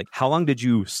China. Like, how long did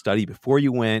you study before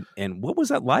you went? And what was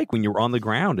that like when you were on the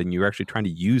ground and you were actually trying to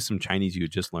use some Chinese you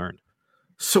had just learned?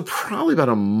 So probably about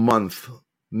a month,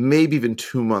 maybe even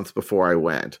 2 months before I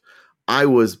went, I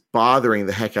was bothering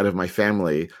the heck out of my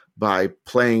family by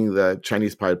playing the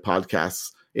Chinese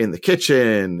podcasts in the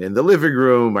kitchen, in the living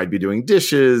room. I'd be doing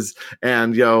dishes,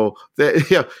 and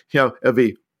it'd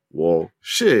be 我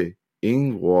是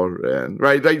英国人,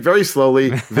 right? Like very slowly,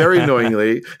 very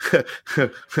knowingly.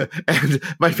 And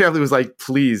my family was like,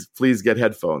 please get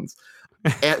headphones.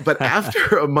 But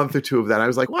after a month or two of that, I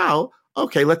was like, wow,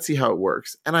 okay, let's see how it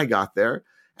works. And I got there,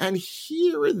 and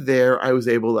here and there, I was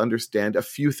able to understand a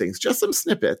few things, just some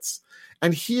snippets.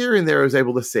 And here and there, I was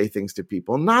able to say things to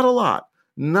people. Not a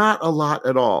lot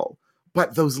at all.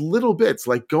 But those little bits,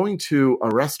 like going to a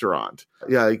restaurant,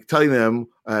 like telling them,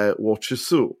 我吃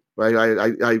素, right?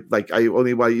 I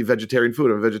only want to eat vegetarian food.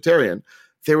 I'm a vegetarian.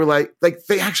 They were like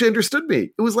they actually understood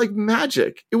me. It was like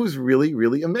magic. It was really,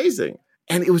 really amazing.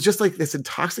 And it was just like this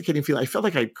intoxicating feeling. I felt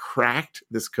like I'd cracked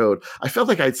this code. I felt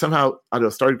like I'd somehow,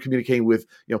 started communicating with,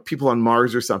 people on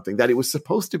Mars or something, that it was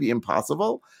supposed to be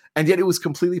impossible. And yet it was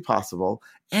completely possible.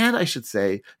 And I should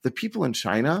say the people in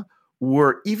China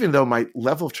were, even though my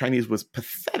level of Chinese was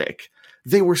pathetic,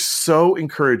 they were so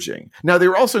encouraging. Now, they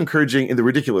were also encouraging in the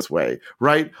ridiculous way,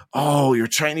 right? Oh, your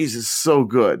Chinese is so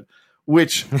good,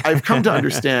 which I've come to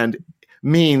understand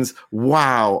means,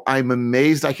 wow, I'm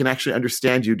amazed I can actually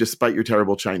understand you despite your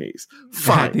terrible Chinese.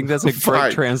 Fine. I think that's a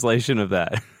great translation of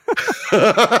that.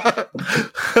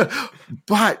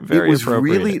 But very it was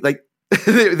really like,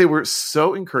 they were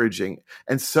so encouraging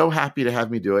and so happy to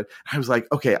have me do it. I was like,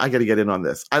 okay, I got to get in on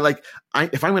this.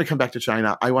 If I'm going to come back to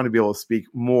China, I want to be able to speak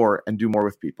more and do more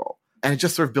with people. And it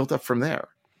just sort of built up from there.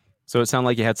 So it sounded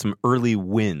like you had some early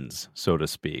wins, so to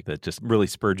speak, that just really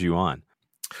spurred you on.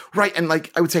 Right. And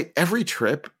I would say every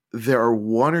trip, there are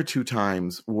 1 or 2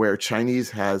 times where Chinese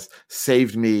has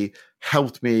saved me,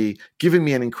 helped me, given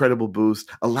me an incredible boost,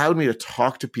 allowed me to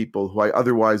talk to people who I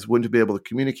otherwise wouldn't be able to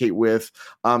communicate with,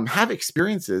 have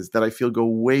experiences that I feel go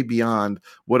way beyond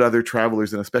what other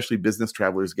travelers and especially business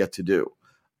travelers get to do.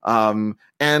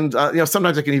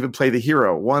 Sometimes I can even play the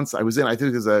hero. Once I was I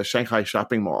think it was a Shanghai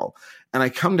shopping mall, and I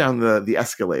come down the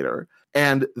escalator,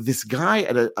 and this guy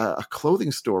at a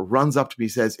clothing store runs up to me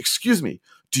and says, "Excuse me,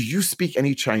 do you speak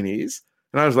any Chinese?"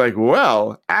 And I was like,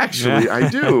 well, actually, I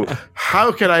do.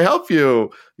 How can I help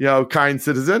you, kind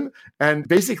citizen? And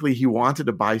basically, he wanted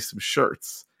to buy some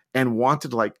shirts and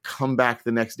wanted to come back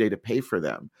the next day to pay for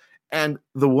them. And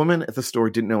the woman at the store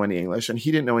didn't know any English, and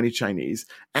he didn't know any Chinese.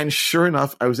 And sure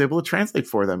enough, I was able to translate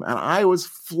for them. And I was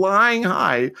flying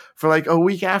high for a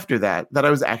week after that I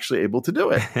was actually able to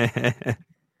do it.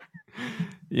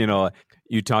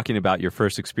 You talking about your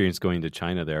first experience going to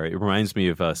China there, it reminds me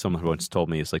of someone who once told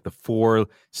me it's like the 4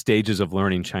 stages of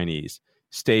learning Chinese.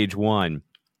 Stage 1,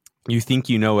 you think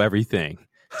you know everything.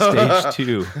 Stage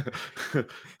 2,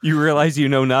 you realize you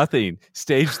know nothing.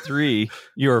 Stage 3,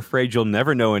 you're afraid you'll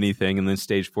never know anything. And then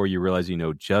stage 4, you realize you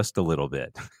know just a little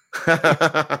bit.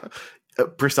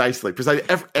 Precisely.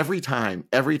 Every time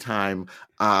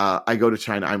I go to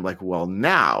China, I'm like, well,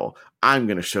 now I'm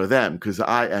going to show them because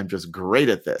I am just great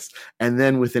at this. And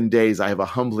then within days, I have a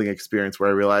humbling experience where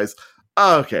I realize,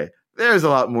 okay, there's a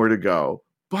lot more to go.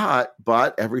 But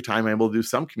every time I'm able to do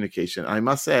some communication, I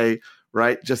must say,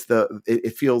 right, just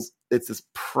it's this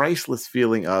priceless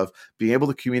feeling of being able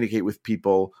to communicate with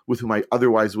people with whom I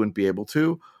otherwise wouldn't be able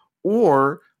to,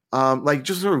 or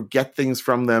just sort of get things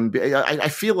from them. I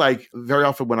feel like very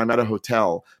often when I'm at a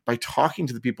hotel, by talking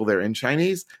to the people there in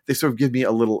Chinese, they sort of give me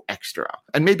a little extra.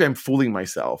 And maybe I'm fooling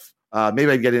myself.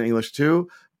 Maybe I get it in English too,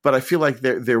 but I feel like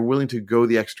they're willing to go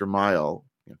the extra mile,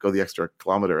 go the extra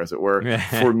kilometer, as it were,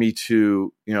 for me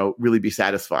to really be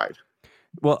satisfied.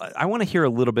 Well, I want to hear a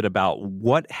little bit about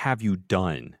what have you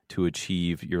done to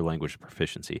achieve your language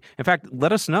proficiency. In fact,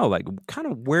 let us know, like, kind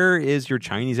of where is your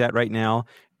Chinese at right now?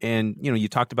 And, you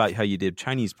talked about how you did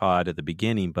Chinese Pod at the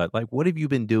beginning, but like, what have you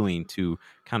been doing to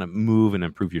kind of move and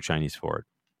improve your Chinese forward?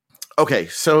 Okay,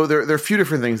 so there are a few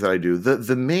different things that I do.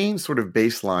 The main sort of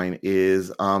baseline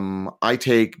is I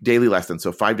take daily lessons,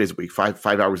 so 5 days a week, five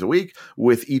hours a week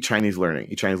with eChinese Learning,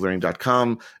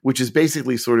 eChineseLearning.com, which is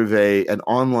basically sort of an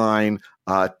online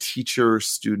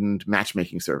teacher-student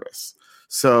matchmaking service.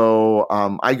 So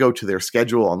I go to their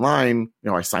schedule online.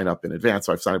 I sign up in advance.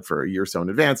 So I've signed up for a year or so in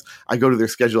advance. I go to their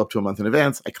schedule up to a month in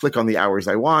advance. I click on the hours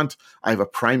I want. I have a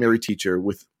primary teacher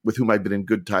with whom I've been in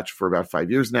good touch for about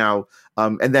 5 years now.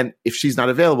 And then if she's not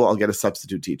available, I'll get a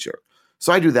substitute teacher.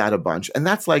 So I do that a bunch. And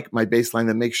that's like my baseline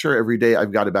that makes sure every day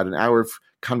I've got about an hour of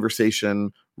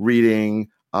conversation, reading.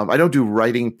 I don't do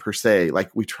writing per se.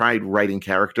 Like we tried writing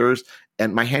characters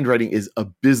and my handwriting is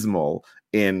abysmal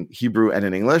in Hebrew and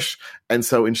in English. And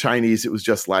so in Chinese, it was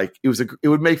just like, it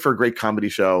would make for a great comedy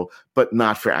show, but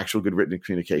not for actual good written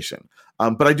communication.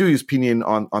 But I do use Pinyin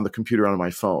on the computer on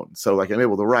my phone. So like I'm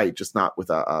able to write, just not with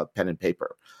a pen and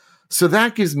paper. So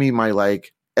that gives me my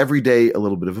like every day a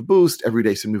little bit of a boost, every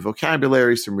day some new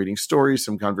vocabulary, some reading stories,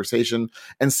 some conversation.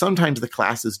 And sometimes the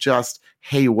class is just,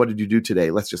 hey, what did you do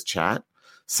today? Let's just chat.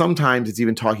 Sometimes it's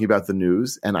even talking about the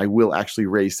news, and I will actually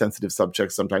raise sensitive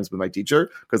subjects sometimes with my teacher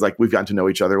because like we've gotten to know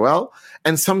each other well.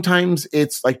 And sometimes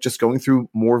it's like just going through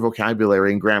more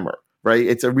vocabulary and grammar, right?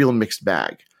 It's a real mixed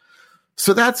bag.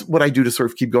 So that's what I do to sort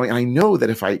of keep going. And I know that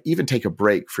if I even take a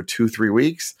break for 2-3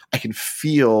 weeks, I can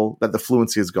feel that the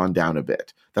fluency has gone down a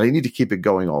bit, that I need to keep it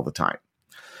going all the time.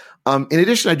 In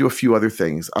addition, I do a few other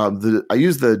things. I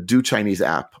use the Do Chinese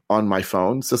app on my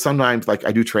phone. So sometimes like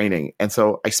I do training. And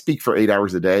so I speak for 8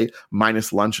 hours a day,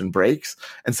 minus lunch and breaks.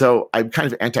 And so I'm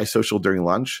kind of antisocial during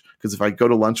lunch because if I go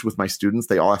to lunch with my students,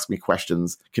 they all ask me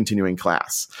questions continuing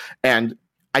class. And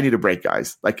I need a break,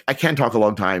 guys. Like I can talk a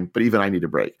long time, but even I need a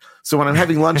break. So when I'm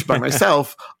having lunch by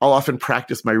myself, I'll often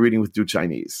practice my reading with Do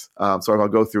Chinese. So I'll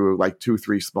go through like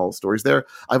 2-3 small stories there.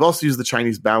 I've also used the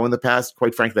Chinese Bao in the past.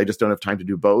 Quite frankly, I just don't have time to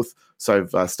do both. So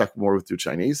I've stuck more with Do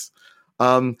Chinese.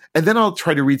 And then I'll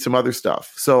try to read some other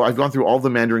stuff. So I've gone through all the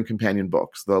Mandarin Companion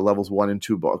books, the levels 1 and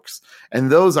 2 books. And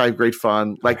those I have great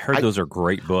fun. Like I heard those are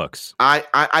great books.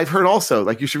 I've heard also,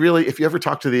 like you should really, if you ever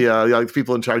talk to the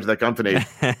people in charge of that company.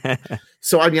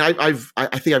 So, I mean, I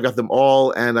think I've got them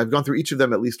all and I've gone through each of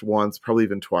them at least once, probably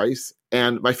even twice.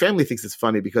 And my family thinks it's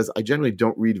funny because I generally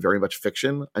don't read very much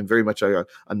fiction. I'm very much a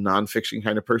nonfiction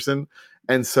kind of person.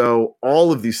 And so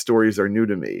all of these stories are new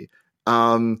to me.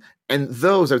 And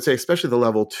those, I would say, especially the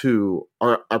level 2,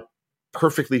 are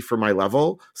perfectly for my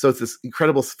level. So it's this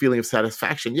incredible feeling of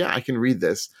satisfaction. Yeah, I can read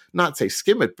this, not say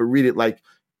skim it, but read it like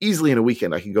easily in a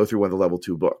weekend. I can go through one of the level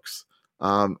 2 books.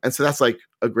 And so that's like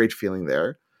a great feeling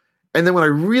there. And then when I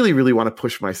really, really want to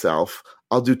push myself,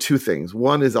 I'll do 2 things.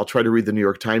 One is I'll try to read the New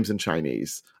York Times in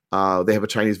Chinese. They have a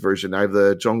Chinese version. I have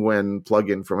the Zhongwen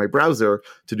plugin for my browser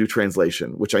to do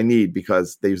translation, which I need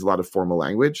because they use a lot of formal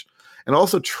language. And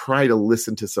also try to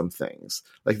listen to some things.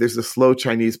 Like there's a Slow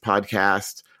Chinese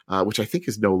podcast, which I think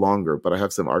is no longer, but I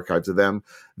have some archives of them.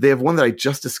 They have one that I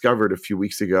just discovered a few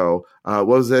weeks ago. What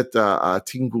was it?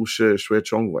 Tinggu Shi Shui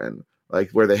Zhongwen, like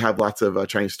where they have lots of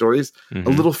Chinese stories. Mm-hmm.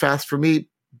 A little fast for me,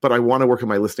 but I want to work on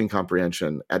my listening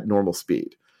comprehension at normal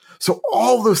speed. So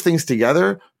all those things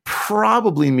together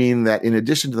probably mean that in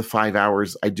addition to the 5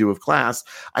 hours I do of class,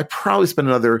 I probably spend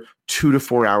another 2 to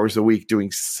 4 hours a week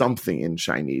doing something in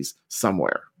Chinese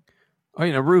somewhere. Oh,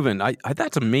 Reuven, I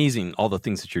that's amazing, all the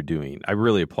things that you're doing. I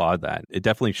really applaud that. It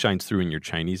definitely shines through in your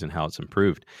Chinese and how it's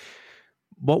improved.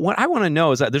 But what I want to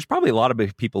know is that there's probably a lot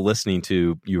of people listening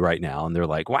to you right now, and they're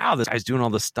like, wow, this guy's doing all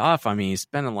this stuff. I mean, he's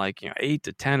spending like 8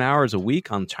 to 10 hours a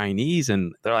week on Chinese,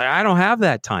 and they're like, I don't have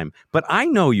that time. But I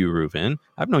know you, Reuven.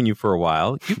 I've known you for a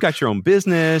while. You've got your own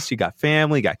business. You got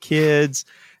family, you got kids.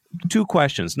 2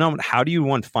 questions. Number 1, how do you,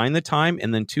 1, find the time?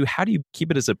 And then 2, how do you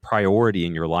keep it as a priority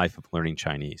in your life of learning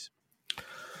Chinese?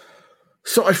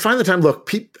 So I find the time,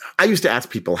 look, I used to ask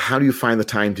people, how do you find the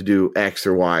time to do X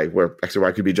or Y, where X or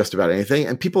Y could be just about anything?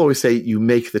 And people always say you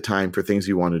make the time for things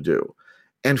you want to do.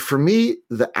 And for me,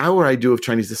 the hour I do of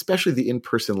Chinese, especially the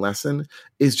in-person lesson,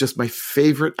 is just my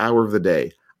favorite hour of the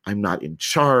day. I'm not in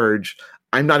charge.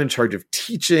 I'm not in charge of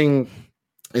teaching.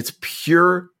 It's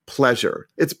pure pleasure.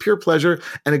 It's pure pleasure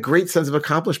and a great sense of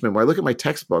accomplishment. When I look at my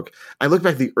textbook, I look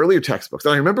back at the earlier textbooks,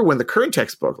 and I remember when the current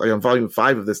textbook, like on volume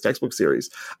 5 of this textbook series,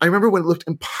 I remember when it looked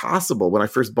impossible when I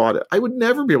first bought it. I would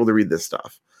never be able to read this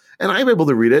stuff. And I'm able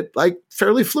to read it like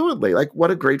fairly fluently. Like,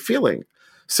 what a great feeling.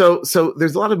 So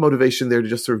there's a lot of motivation there to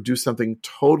just sort of do something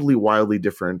totally wildly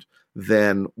different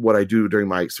than what I do during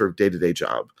my sort of day-to-day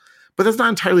job. But that's not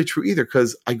entirely true either,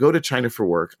 because I go to China for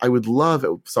work. I would love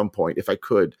at some point, if I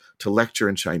could, to lecture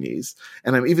in Chinese.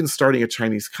 And I'm even starting a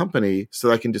Chinese company so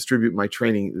that I can distribute my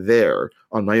training there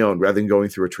on my own rather than going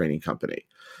through a training company.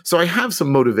 So I have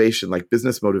some motivation, like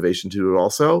business motivation to do it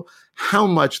also. How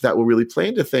much that will really play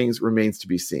into things remains to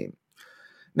be seen.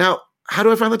 Now, how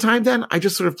do I find the time then? I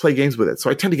just sort of play games with it. So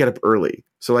I tend to get up early.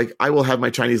 So like I will have my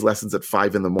Chinese lessons at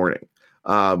 5 in the morning.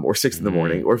 Or 6 in the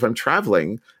morning, or if I'm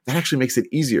traveling, that actually makes it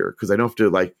easier because I don't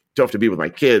have to be with my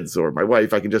kids or my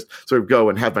wife. I can just sort of go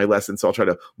and have my lessons. So I'll try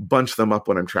to bunch them up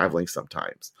when I'm traveling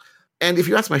sometimes. And if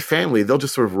you ask my family, they'll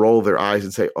just sort of roll their eyes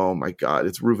and say, "Oh my God,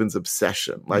 it's Reuven's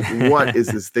obsession. Like, what is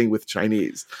this thing with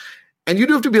Chinese?" And you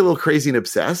do have to be a little crazy and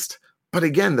obsessed. But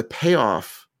again, the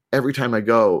payoff every time I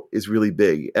go is really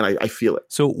big, and I feel it.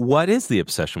 So what is the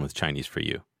obsession with Chinese for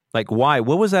you? Like, why?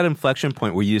 What was that inflection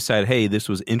point where you decided, hey, this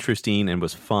was interesting and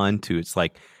was fun to, it's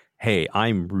like, hey, I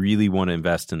really want to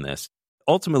invest in this.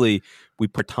 Ultimately, we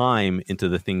put time into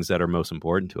the things that are most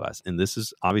important to us. And this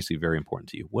is obviously very important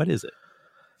to you. What is it?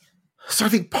 So I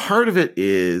think part of it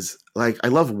is, like, I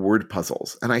love word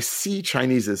puzzles. And I see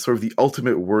Chinese as sort of the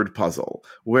ultimate word puzzle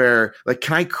where, like,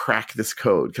 can I crack this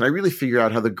code? Can I really figure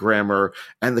out how the grammar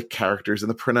and the characters and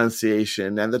the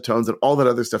pronunciation and the tones and all that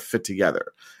other stuff fit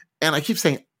together? And I keep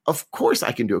saying, of course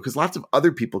I can do it because lots of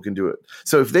other people can do it.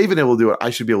 So if they've been able to do it, I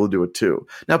should be able to do it too.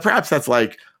 Now, perhaps that's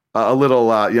like a little,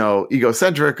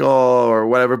 egocentrical or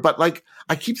whatever, but like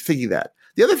I keep thinking that.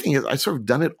 The other thing is I've sort of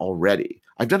done it already.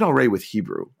 I've done it already with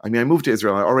Hebrew. I mean, I moved to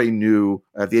Israel. I already knew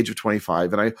at the age of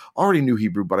 25, and I already knew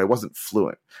Hebrew, but I wasn't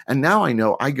fluent. And now I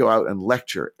know I go out and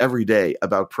lecture every day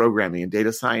about programming and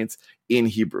data science in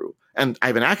Hebrew. And I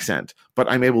have an accent, but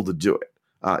I'm able to do it.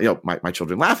 My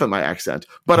children laugh at my accent,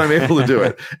 but I'm able to do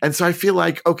it. And so I feel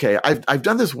like, okay, I've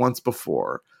done this once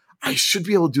before. I should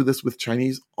be able to do this with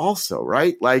Chinese also,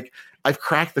 right? Like I've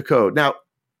cracked the code. Now,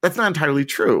 that's not entirely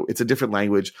true. It's a different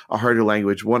language, a harder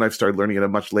language, one I've started learning at a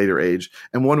much later age,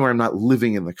 and one where I'm not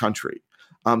living in the country.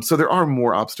 So there are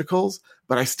more obstacles,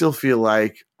 but I still feel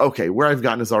like, okay, where I've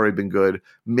gotten has already been good.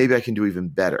 Maybe I can do even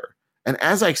better. And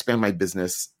as I expand my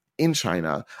business in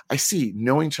China, I see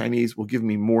knowing Chinese will give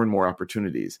me more and more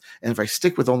opportunities. And if I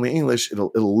stick with only English,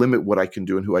 it'll limit what I can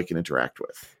do and who I can interact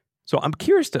with. So I'm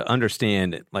curious to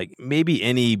understand, like, maybe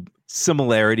any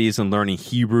similarities in learning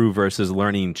Hebrew versus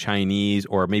learning Chinese,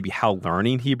 or maybe how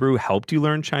learning Hebrew helped you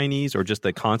learn Chinese, or just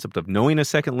the concept of knowing a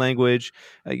second language.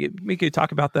 We could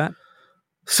talk about that.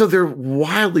 So they're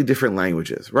wildly different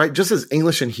languages, right? Just as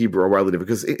English and Hebrew are wildly different,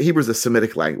 because Hebrew is a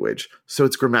Semitic language. So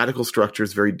its grammatical structure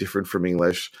is very different from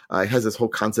English. It has this whole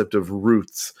concept of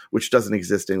roots, which doesn't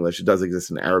exist in English. It does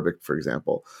exist in Arabic, for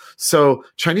example. So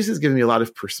Chinese has given me a lot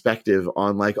of perspective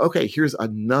on like, okay, here's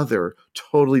another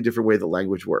totally different way the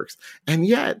language works. And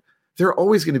yet there are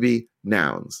always going to be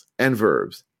nouns and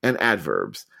verbs and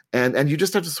adverbs. And you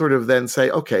just have to sort of then say,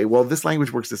 okay, well, this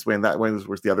language works this way and that language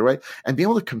works the other way, and be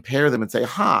able to compare them and say,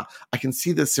 I can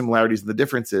see the similarities and the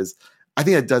differences. I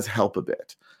think that does help a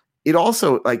bit. It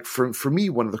also, like for me,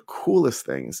 one of the coolest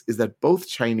things is that both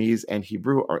Chinese and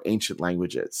Hebrew are ancient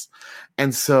languages.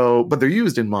 And so, but they're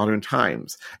used in modern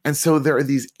times. And so there are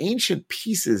these ancient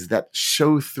pieces that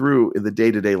show through in the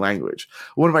day-to-day language.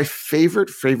 One of my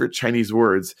favorite Chinese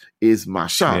words is ma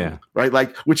shang, right?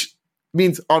 Like, which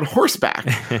means on horseback,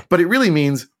 but it really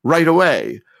means right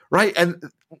away, right? And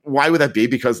why would that be?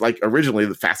 Because like originally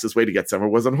the fastest way to get somewhere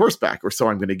was on horseback, or so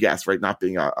I'm going to guess, right? Not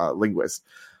being a linguist.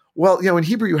 Well, in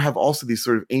Hebrew, you have also these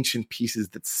sort of ancient pieces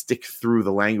that stick through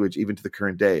the language even to the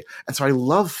current day. And so I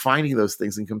love finding those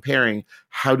things and comparing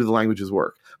how do the languages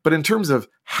work. But in terms of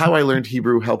how I learned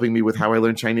Hebrew helping me with how I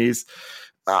learned Chinese,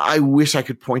 I wish I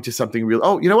could point to something real.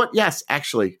 Oh, you know what? Yes,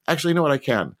 actually, you know what? I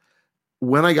can.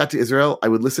 When I got to Israel, I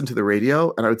would listen to the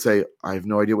radio and I would say, I have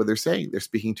no idea what they're saying. They're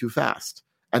speaking too fast.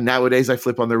 And nowadays I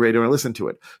flip on the radio and I listen to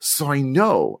it. So I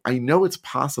know it's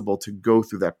possible to go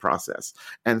through that process.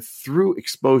 And through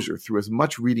exposure, through as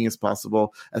much reading as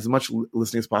possible, as much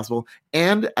listening as possible,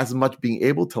 and as much being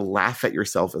able to laugh at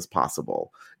yourself as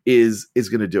possible is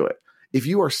going to do it. If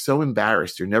you are so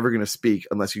embarrassed, you're never going to speak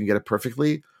unless you can get it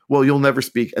perfectly, well, you'll never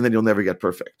speak and then you'll never get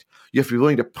perfect. You have to be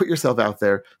willing to put yourself out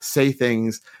there, say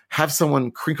things, have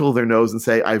someone crinkle their nose and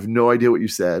say, I have no idea what you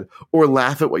said, or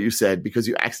laugh at what you said because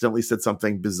you accidentally said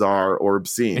something bizarre or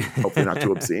obscene, hopefully not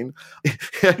too obscene.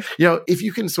 If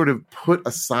you can sort of put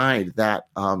aside that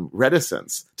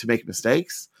reticence to make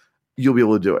mistakes, you'll be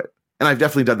able to do it. And I've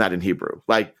definitely done that in Hebrew.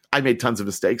 Like I made tons of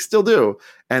mistakes, still do.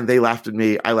 And they laughed at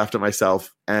me, I laughed at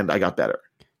myself, and I got better.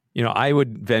 I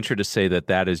would venture to say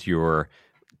that is your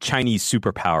Chinese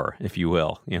superpower, if you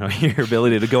will, your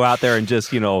ability to go out there and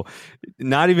just,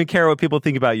 not even care what people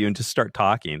think about you and just start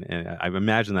talking. And I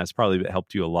imagine that's probably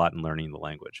helped you a lot in learning the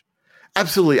language.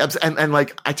 Absolutely. And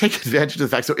like, I take advantage of the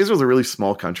fact, so Israel's a really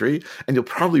small country, and you'll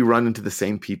probably run into the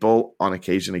same people on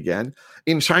occasion again.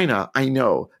 In China, I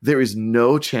know there is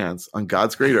no chance on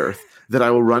God's great earth that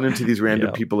I will run into these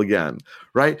random people again,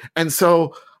 right? And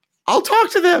so I'll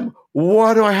talk to them.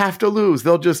 What do I have to lose?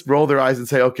 They'll just roll their eyes and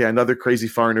say, okay, another crazy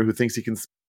foreigner who thinks he can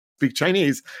speak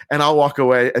Chinese, and I'll walk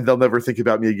away, and they'll never think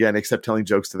about me again except telling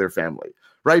jokes to their family.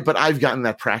 Right. But I've gotten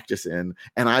that practice in,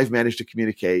 and I've managed to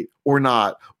communicate or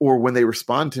not. Or when they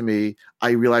respond to me,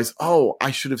 I realize, oh, I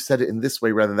should have said it in this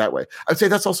way rather than that way. I would say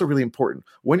that's also really important.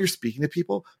 When you're speaking to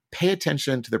people, pay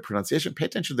attention to their pronunciation, pay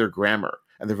attention to their grammar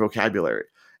and their vocabulary.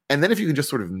 And then if you can just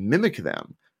sort of mimic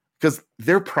them, because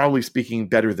they're probably speaking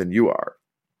better than you are.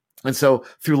 And so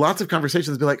through lots of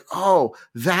conversations, be like, oh,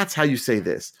 that's how you say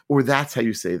this, or that's how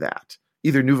you say that.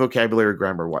 Either new vocabulary or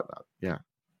grammar or whatnot. Yeah.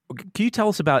 Can you tell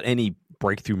us about any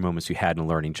breakthrough moments you had in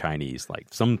learning Chinese, like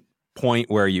some point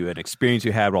where you had an experience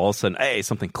you had where all of a sudden, hey,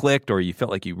 something clicked, or you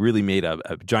felt like you really made a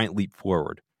giant leap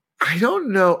forward? I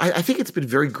don't know. I think it's been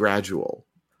very gradual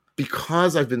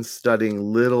because I've been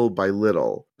studying little by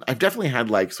little. I've definitely had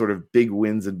like sort of big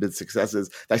wins and big successes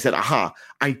that I said, aha,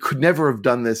 I could never have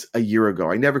done this a year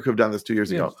ago. I never could have done this 2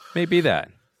 years ago. Maybe that.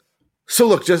 So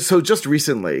look, just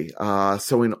recently,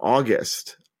 so in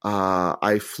August,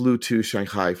 I flew to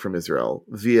Shanghai from Israel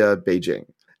via Beijing.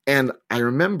 And I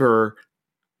remember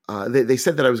they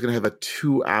said that I was going to have a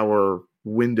 2-hour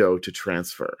window to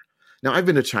transfer. Now, I've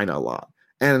been to China a lot.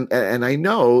 And I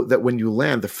know that when you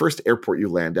land, the first airport you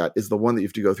land at is the one that you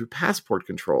have to go through passport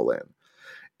control in.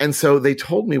 And so they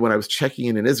told me when I was checking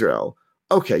in Israel,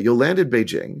 okay, you'll land in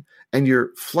Beijing and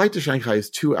your flight to Shanghai is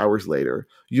 2 hours later.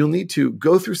 You'll need to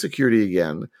go through security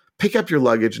again, pick up your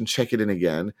luggage and check it in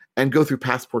again, and go through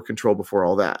passport control before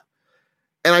all that.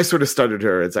 And I sort of stuttered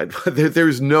her and said,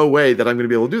 there's no way that I'm going to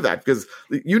be able to do that because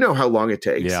you know how long it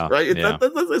takes, right?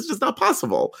 It's just not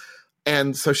possible.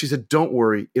 And so she said, don't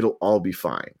worry, it'll all be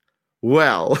fine.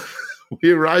 Well,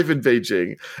 we arrive in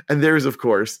Beijing, and there is, of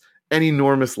course, an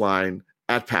enormous line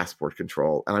at passport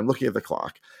control. And I'm looking at the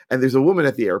clock, and there's a woman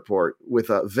at the airport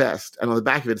with a vest. And on the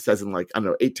back of it, it says in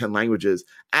 8-10 languages,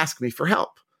 ask me for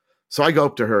help. So I go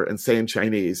up to her and say in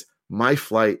Chinese, my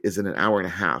flight is in an hour and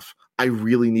a half. I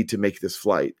really need to make this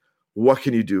flight. What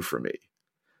can you do for me?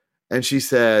 And she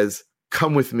says,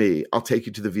 come with me. I'll take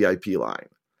you to the VIP line.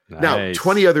 Nice. Now,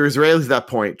 20 other Israelis at that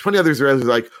point, 20 other Israelis were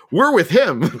like, we're with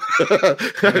him.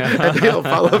 And they all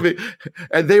follow me.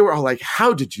 And they were all like,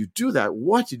 how did you do that?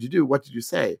 What did you do? What did you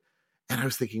say? And I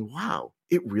was thinking, wow,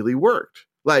 it really worked.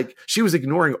 Like, she was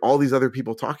ignoring all these other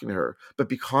people talking to her. But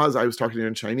because I was talking to her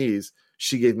in Chinese,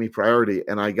 she gave me priority.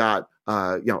 And I got,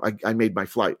 I made my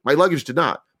flight. My luggage did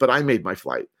not, but I made my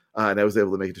flight. And I was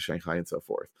able to make it to Shanghai and so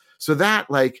forth. So that,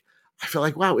 I feel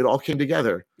like, wow, it all came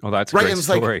together. Oh, that's right. And it's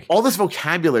story. Like all this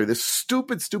vocabulary, this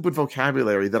stupid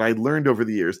vocabulary that I learned over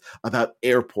the years about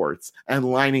airports and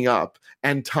lining up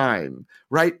and time,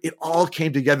 right? It all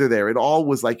came together there. It all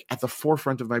was like at the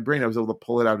forefront of my brain. I was able to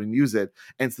pull it out and use it.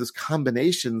 And it's those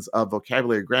combinations of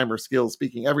vocabulary, grammar, skills,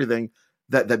 speaking, everything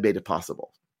that made it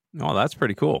possible. Oh, that's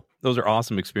pretty cool. Those are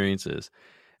awesome experiences.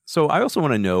 So I also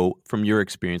want to know from your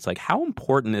experience, how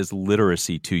important is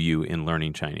literacy to you in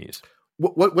learning Chinese?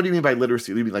 What do you mean by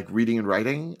literacy? Do you mean like reading and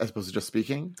writing as opposed to just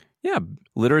speaking? Yeah,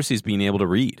 literacy is being able to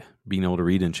read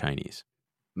in Chinese.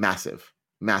 Massive.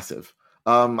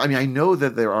 I know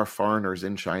that there are foreigners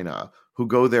in China who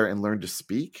go there and learn to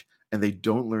speak and they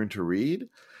don't learn to read.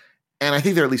 And I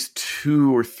think there are at least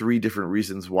 2 or 3 different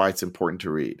reasons why it's important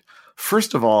to read.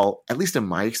 First of all, at least in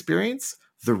my experience,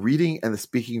 the reading and the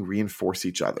speaking reinforce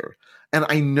each other. And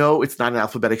I know it's not an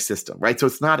alphabetic system, right? So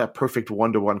it's not a perfect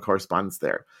one-to-one correspondence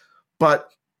there.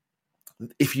 But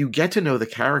if you get to know the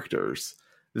characters,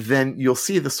 then you'll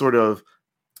see the sort of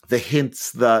the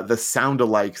hints, the sound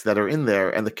alikes that are in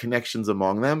there and the connections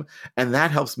among them. And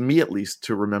that helps me at least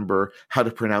to remember how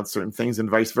to pronounce certain things and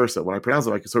vice versa. When I pronounce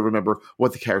them, I can sort of remember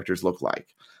what the characters look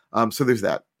like. So there's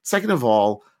that. Second of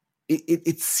all,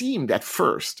 it seemed at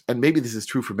first, and maybe this is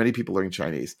true for many people learning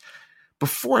Chinese,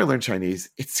 before I learned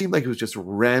Chinese, it seemed like it was just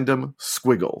random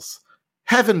squiggles.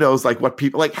 Heaven knows what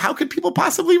people, how could people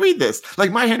possibly read this?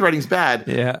 My handwriting's bad.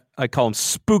 Yeah, I call them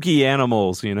spooky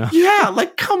animals, Yeah,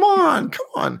 come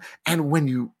on. And when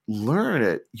you learn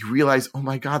it, you realize, oh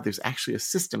my God, there's actually a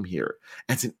system here.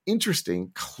 And it's an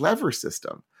interesting, clever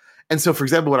system. And so, for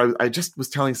example, what I just was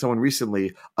telling someone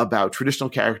recently about traditional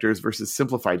characters versus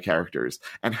simplified characters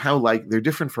and how they're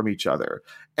different from each other.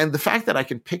 And the fact that I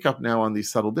can pick up now on these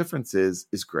subtle differences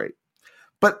is great.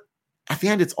 But at the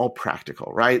end, it's all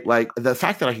practical, right? Like the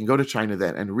fact that I can go to China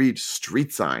then and read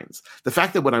street signs, the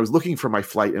fact that when I was looking for my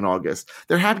flight in August,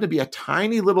 there happened to be a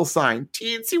tiny little sign,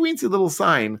 teensy weensy little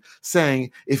sign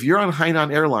saying, if you're on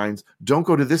Hainan Airlines, don't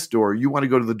go to this door. You want to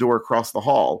go to the door across the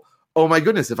hall. Oh my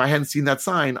goodness, if I hadn't seen that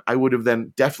sign, I would have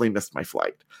then definitely missed my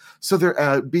flight. So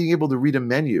they're being able to read a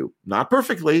menu, not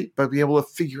perfectly, but being able to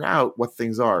figure out what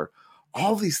things are.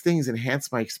 All these things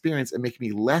enhance my experience and make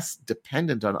me less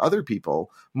dependent on other people,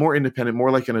 more independent,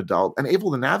 more like an adult, and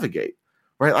able to navigate,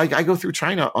 right? Like I go through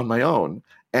China on my own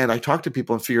and I talk to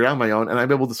people and figure it out on my own, and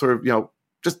I'm able to sort of,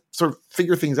 just sort of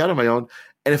figure things out on my own.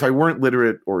 And if I weren't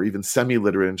literate or even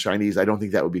semi-literate in Chinese, I don't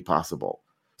think that would be possible.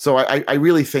 So I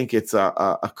really think it's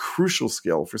a crucial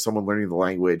skill for someone learning the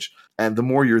language. And the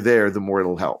more you're there, the more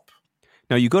it'll help.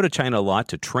 Now, you go to China a lot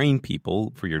to train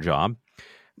people for your job.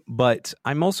 But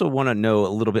I'm also want to know a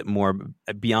little bit more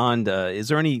beyond, is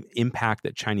there any impact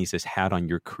that Chinese has had on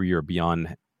your career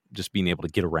beyond just being able to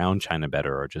get around China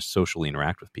better or just socially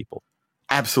interact with people?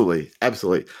 Absolutely.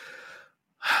 Absolutely.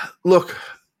 Look,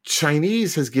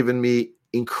 Chinese has given me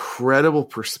incredible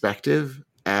perspective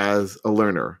as a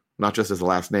learner, not just as a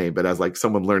last name, but as like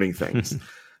someone learning things.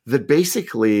 That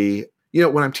basically,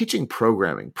 when I'm teaching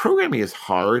programming is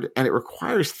hard and it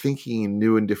requires thinking in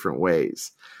new and different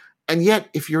ways. And yet,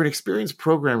 if you're an experienced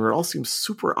programmer, it all seems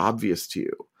super obvious to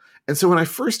you. And so when I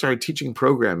first started teaching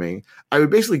programming, I would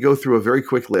basically go through a very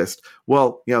quick list.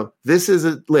 Well, this is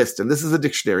a list, and this is a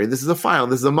dictionary, this is a file,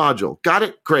 this is a module. Got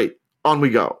it? Great. On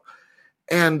we go.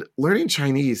 And learning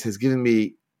Chinese has given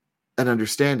me an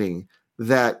understanding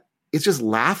that it's just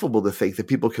laughable to think that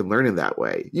people can learn in that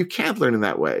way. You can't learn in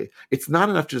that way. It's not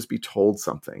enough to just be told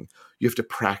something. You have to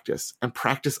practice and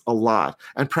practice a lot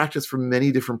and practice from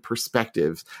many different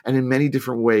perspectives and in many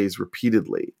different ways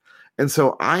repeatedly. And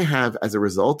so I have, as a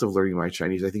result of learning my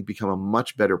Chinese, I think become a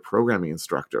much better programming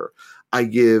instructor. I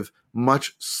give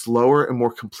much slower and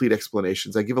more complete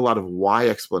explanations. I give a lot of why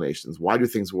explanations. Why do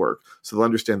things work? So they'll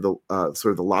understand the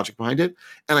sort of the logic behind it.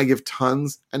 And I give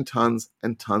tons and tons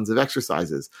and tons of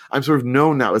exercises. I'm sort of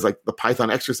known now as like the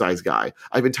Python exercise guy.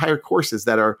 I have entire courses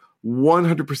that are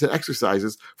 100%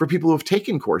 exercises for people who have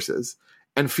taken courses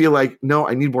and feel like, no,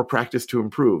 I need more practice to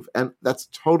improve. And that's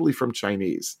totally from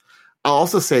Chinese. I'll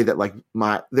also say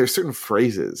that there's certain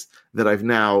phrases that I've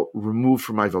now removed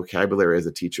from my vocabulary as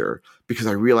a teacher because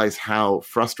I realize how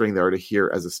frustrating they are to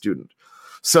hear as a student.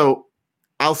 So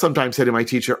I'll sometimes say to my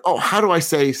teacher, oh, how do I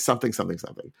say something, something,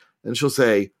 something? And she'll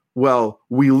say, well,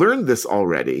 we learned this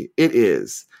already. It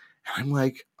is. And I'm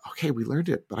like, okay, we learned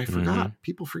it, but I forgot. Mm-hmm.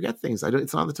 People forget things.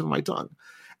 It's not on the tip of my tongue.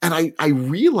 And I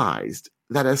realized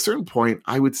that at a certain point,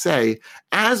 I would say,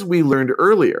 as we learned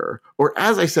earlier, or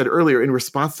as I said earlier in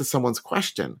response to someone's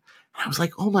question, I was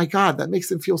like, oh my God, that makes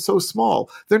them feel so small.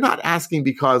 They're not asking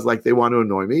because they want to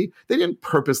annoy me. They didn't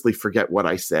purposely forget what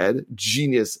I said,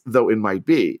 genius though it might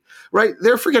be, right?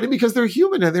 They're forgetting because they're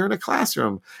human and they're in a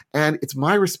classroom. And it's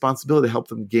my responsibility to help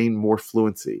them gain more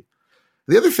fluency.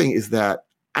 The other thing is that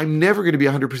I'm never going to be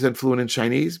 100% fluent in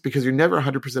Chinese because you're never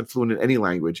 100% fluent in any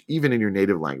language, even in your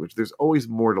native language. There's always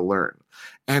more to learn.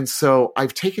 And so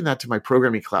I've taken that to my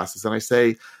programming classes and I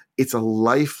say, it's a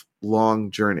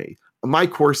lifelong journey. My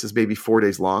course is maybe 4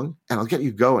 days long and I'll get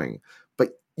you going,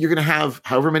 but you're going to have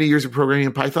however many years of programming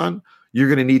in Python, you're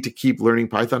going to need to keep learning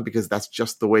Python because that's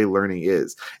just the way learning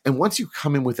is. And once you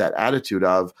come in with that attitude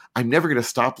of, I'm never going to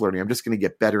stop learning, I'm just going to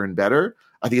get better and better,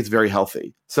 I think it's very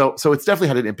healthy. So it's definitely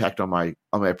had an impact on my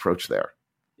approach there.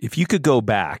 If you could go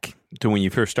back to when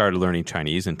you first started learning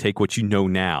Chinese and take what you know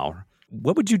now,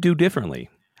 what would you do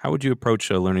differently? How would you approach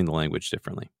learning the language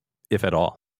differently, if at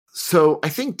all? So I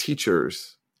think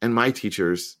teachers, and my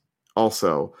teachers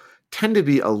also, tend to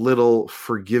be a little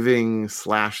forgiving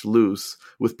 / loose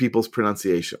with people's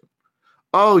pronunciation.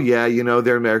 Oh yeah,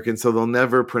 they're American, so they'll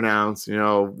never pronounce,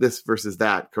 this versus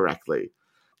that correctly.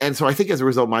 And so I think as a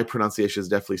result, my pronunciation has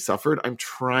definitely suffered. I'm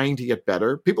trying to get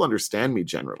better. People understand me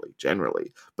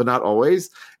generally, but not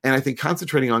always. And I think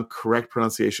concentrating on correct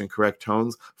pronunciation, correct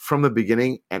tones from the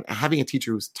beginning and having a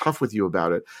teacher who's tough with you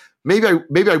about it, maybe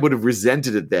I would have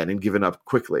resented it then and given up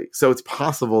quickly. So it's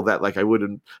possible that I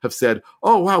wouldn't have said,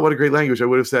 oh, wow, what a great language. I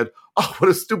would have said, oh,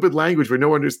 what a stupid language where no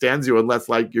one understands you unless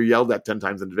you're yelled at 10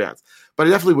 times in advance. But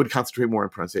I definitely would concentrate more on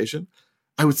pronunciation.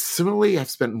 I would similarly have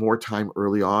spent more time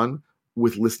early on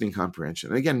with listening comprehension.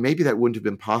 And again, maybe that wouldn't have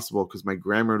been possible because my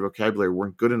grammar and vocabulary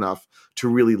weren't good enough to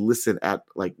really listen at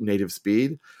native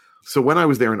speed. So when I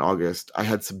was there in August, I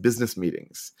had some business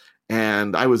meetings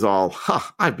And I was all,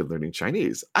 I've been learning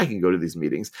Chinese. I can go to these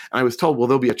meetings. And I was told, well,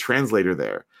 there'll be a translator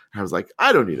there. And I was like,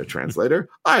 I don't need a translator.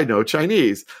 I know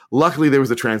Chinese. Luckily, there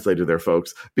was a translator there,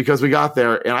 folks, because we got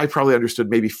there and I probably understood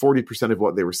maybe 40% of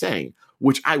what they were saying,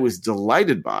 which I was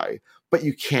delighted by. But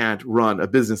you can't run a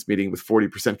business meeting with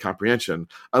 40% comprehension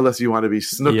unless you want to be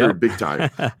snookered big time,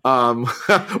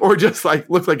 or just like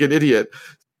look like an idiot.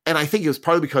 And I think it was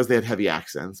partly because they had heavy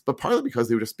accents, but partly because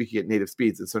they were just speaking at native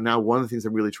speeds. And so now one of the things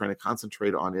I'm really trying to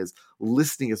concentrate on is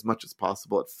listening as much as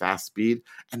possible at fast speed,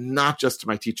 and not just to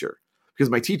my teacher,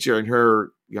 because my teacher and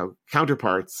her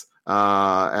counterparts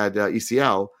at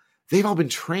ECL, they've all been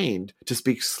trained to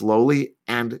speak slowly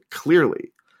and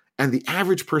clearly. And the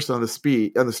average person on the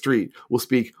street will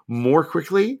speak more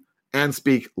quickly and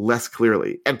speak less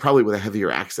clearly, and probably with a heavier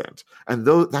accent. And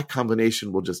that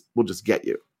combination will just get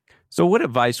you. So what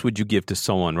advice would you give to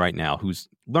someone right now who's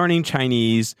learning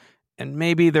Chinese and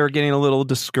maybe they're getting a little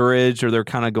discouraged, or they're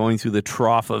kind of going through the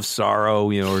trough of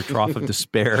sorrow, or trough of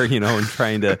despair, and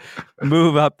trying to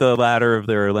move up the ladder of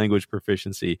their language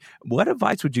proficiency? What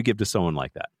advice would you give to someone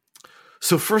like that?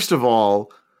 So first of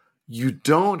all, you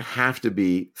don't have to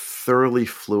be thoroughly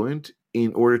fluent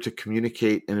in order to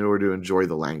communicate and in order to enjoy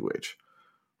the language,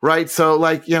 right? So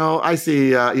I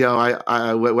see,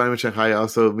 I when I'm in Shanghai, I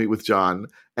also meet with John,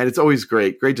 and it's always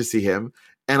great to see him.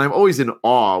 And I'm always in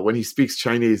awe when he speaks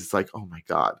Chinese. It's like, oh my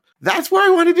God, that's where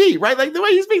I want to be, right? Like the way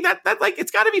he speaks, that like,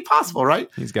 it's got to be possible, right?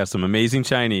 He's got some amazing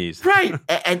Chinese. Right.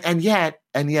 and yet,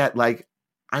 like,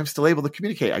 I'm still able to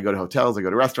communicate. I go to hotels, I go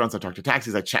to restaurants, I talk to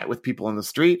taxis, I chat with people on the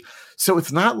street. So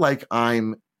it's not like I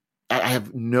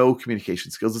have no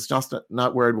communication skills. It's just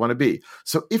not where I'd want to be.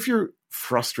 So if you're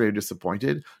frustrated,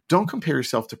 disappointed, don't compare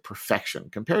yourself to perfection.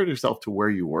 Compare yourself to where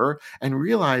you were and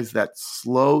realize that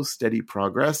slow, steady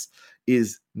progress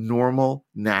is normal,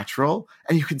 natural,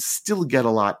 and you can still get a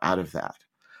lot out of that.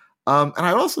 And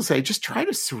I also say, just try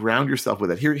to surround yourself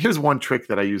with it. Here's one trick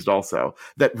that I used also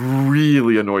that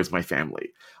really annoys my family.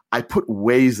 I put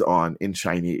Waze on in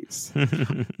Chinese.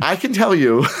 I can tell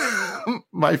you,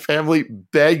 my family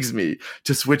begs me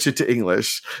to switch it to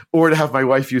English or to have my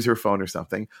wife use her phone or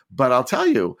something. But I'll tell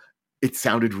you, it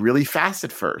sounded really fast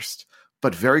at first.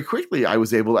 But very quickly, I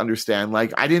was able to understand,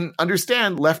 I didn't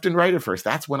understand left and right at first.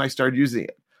 That's when I started using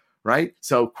it. Right.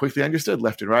 So quickly understood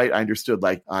left and right. I understood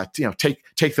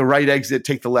take the right exit,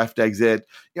 take the left exit,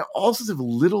 all sorts of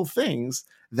little things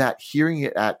that hearing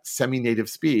it at semi-native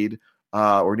speed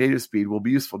or native speed will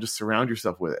be useful. Just surround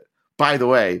yourself with it. By the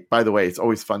way, it's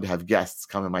always fun to have guests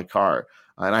come in my car.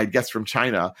 And I had guests from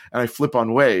China, and I flip on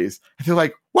Waze, and they're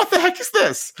like, what the heck is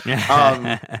this?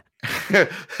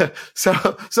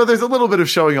 So there's a little bit of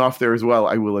showing off there as well,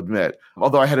 I will admit.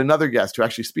 Although I had another guest who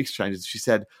actually speaks Chinese. She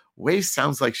said, Waze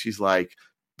sounds like she's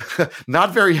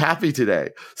not very happy today.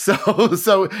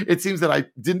 So it seems that I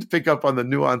didn't pick up on the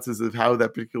nuances of how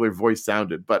that particular voice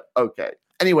sounded, but okay.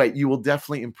 Anyway, you will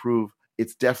definitely improve.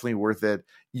 It's definitely worth it.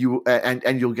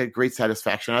 And you'll get great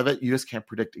satisfaction out of it. You just can't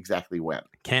predict exactly when.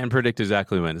 Can't predict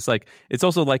exactly when. It's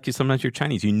also like sometimes you're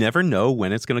Chinese. You never know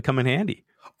when it's going to come in handy.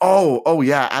 Oh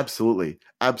yeah, absolutely.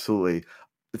 Absolutely.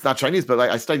 It's not Chinese, but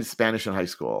I studied Spanish in high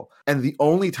school. And the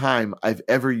only time I've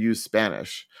ever used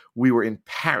Spanish, we were in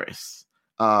Paris,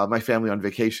 my family on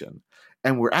vacation.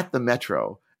 And we're at the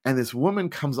metro. And this woman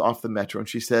comes off the metro and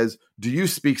she says, do you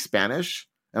speak Spanish?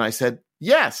 And I said,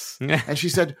 yes. And she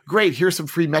said, great, here's some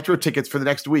free metro tickets for the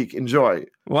next week. Enjoy.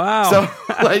 Wow.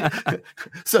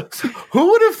 So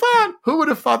who would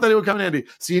have thought that it would come in handy?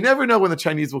 So you never know when the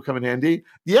Chinese will come in handy.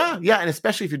 Yeah. And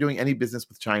especially if you're doing any business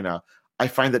with China, I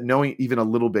find that knowing even a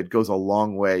little bit goes a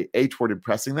long way, A, toward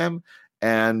impressing them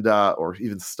and or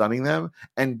even stunning them,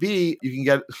 and B, you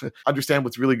can understand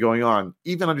what's really going on.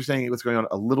 Even understanding what's going on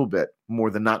a little bit more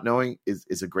than not knowing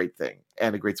is a great thing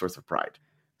and a great source of pride.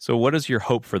 So what is your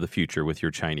hope for the future with your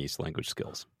Chinese language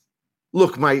skills?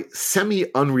 Look, my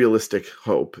semi-unrealistic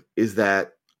hope is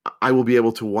that I will be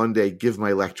able to one day give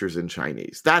my lectures in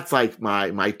Chinese. That's like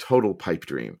my total pipe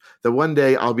dream. That one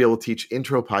day I'll be able to teach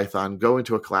intro Python, go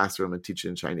into a classroom and teach it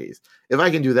in Chinese. If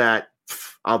I can do that,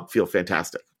 I'll feel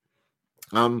fantastic.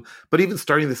 But even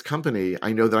starting this company,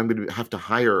 I know that I'm going to have to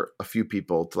hire a few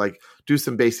people to do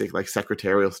some basic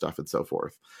secretarial stuff and so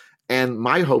forth. And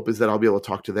my hope is that I'll be able to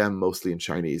talk to them mostly in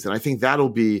Chinese. And I think that'll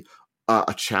be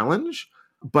a challenge,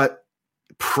 but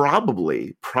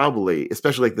probably,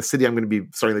 especially the city I'm going to be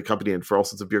starting the company in for all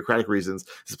sorts of bureaucratic reasons,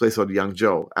 is a place called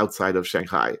Yangzhou outside of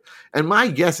Shanghai. And my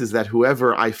guess is that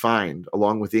whoever I find,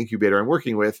 along with the incubator I'm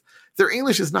working with, their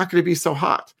English is not going to be so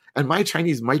hot. And my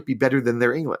Chinese might be better than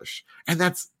their English. And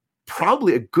that's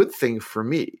probably a good thing for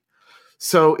me.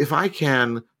 So if I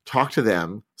can talk to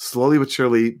them slowly but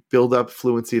surely, build up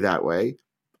fluency that way,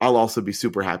 I'll also be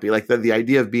super happy. Like the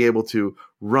idea of being able to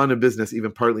run a business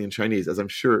even partly in Chinese, as I'm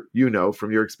sure you know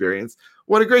from your experience,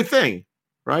 what a great thing,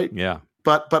 right? Yeah.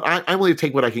 But I'm willing to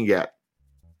take what I can get.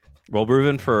 Well,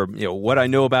 Reuven, for what I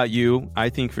know about you, I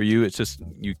think for you, it's just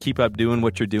you keep up doing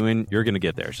what you're doing, you're going to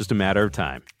get there. It's just a matter of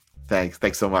time.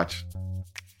 Thanks so much.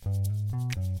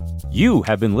 You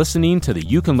have been listening to the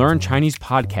You Can Learn Chinese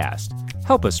podcast.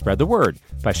 Help us spread the word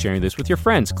by sharing this with your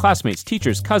friends, classmates,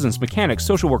 teachers, cousins, mechanics,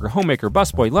 social worker, homemaker,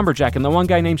 busboy, lumberjack, and the one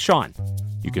guy named Sean.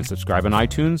 You can subscribe on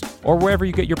iTunes or wherever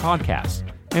you get your podcasts.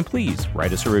 And please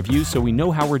write us a review so we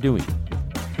know how we're doing.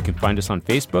 You can find us on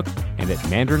Facebook and at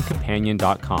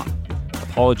mandarincompanion.com.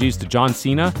 Apologies to John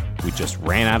Cena, we just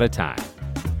ran out of time.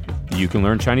 The You Can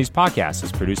Learn Chinese podcast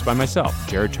is produced by myself,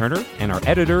 Jared Turner, and our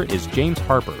editor is James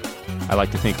Harper. I'd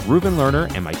like to thank Reuven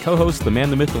Lerner and my co-host, the man,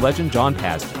 the myth, the legend, John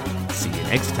Pasden. See you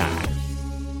next time.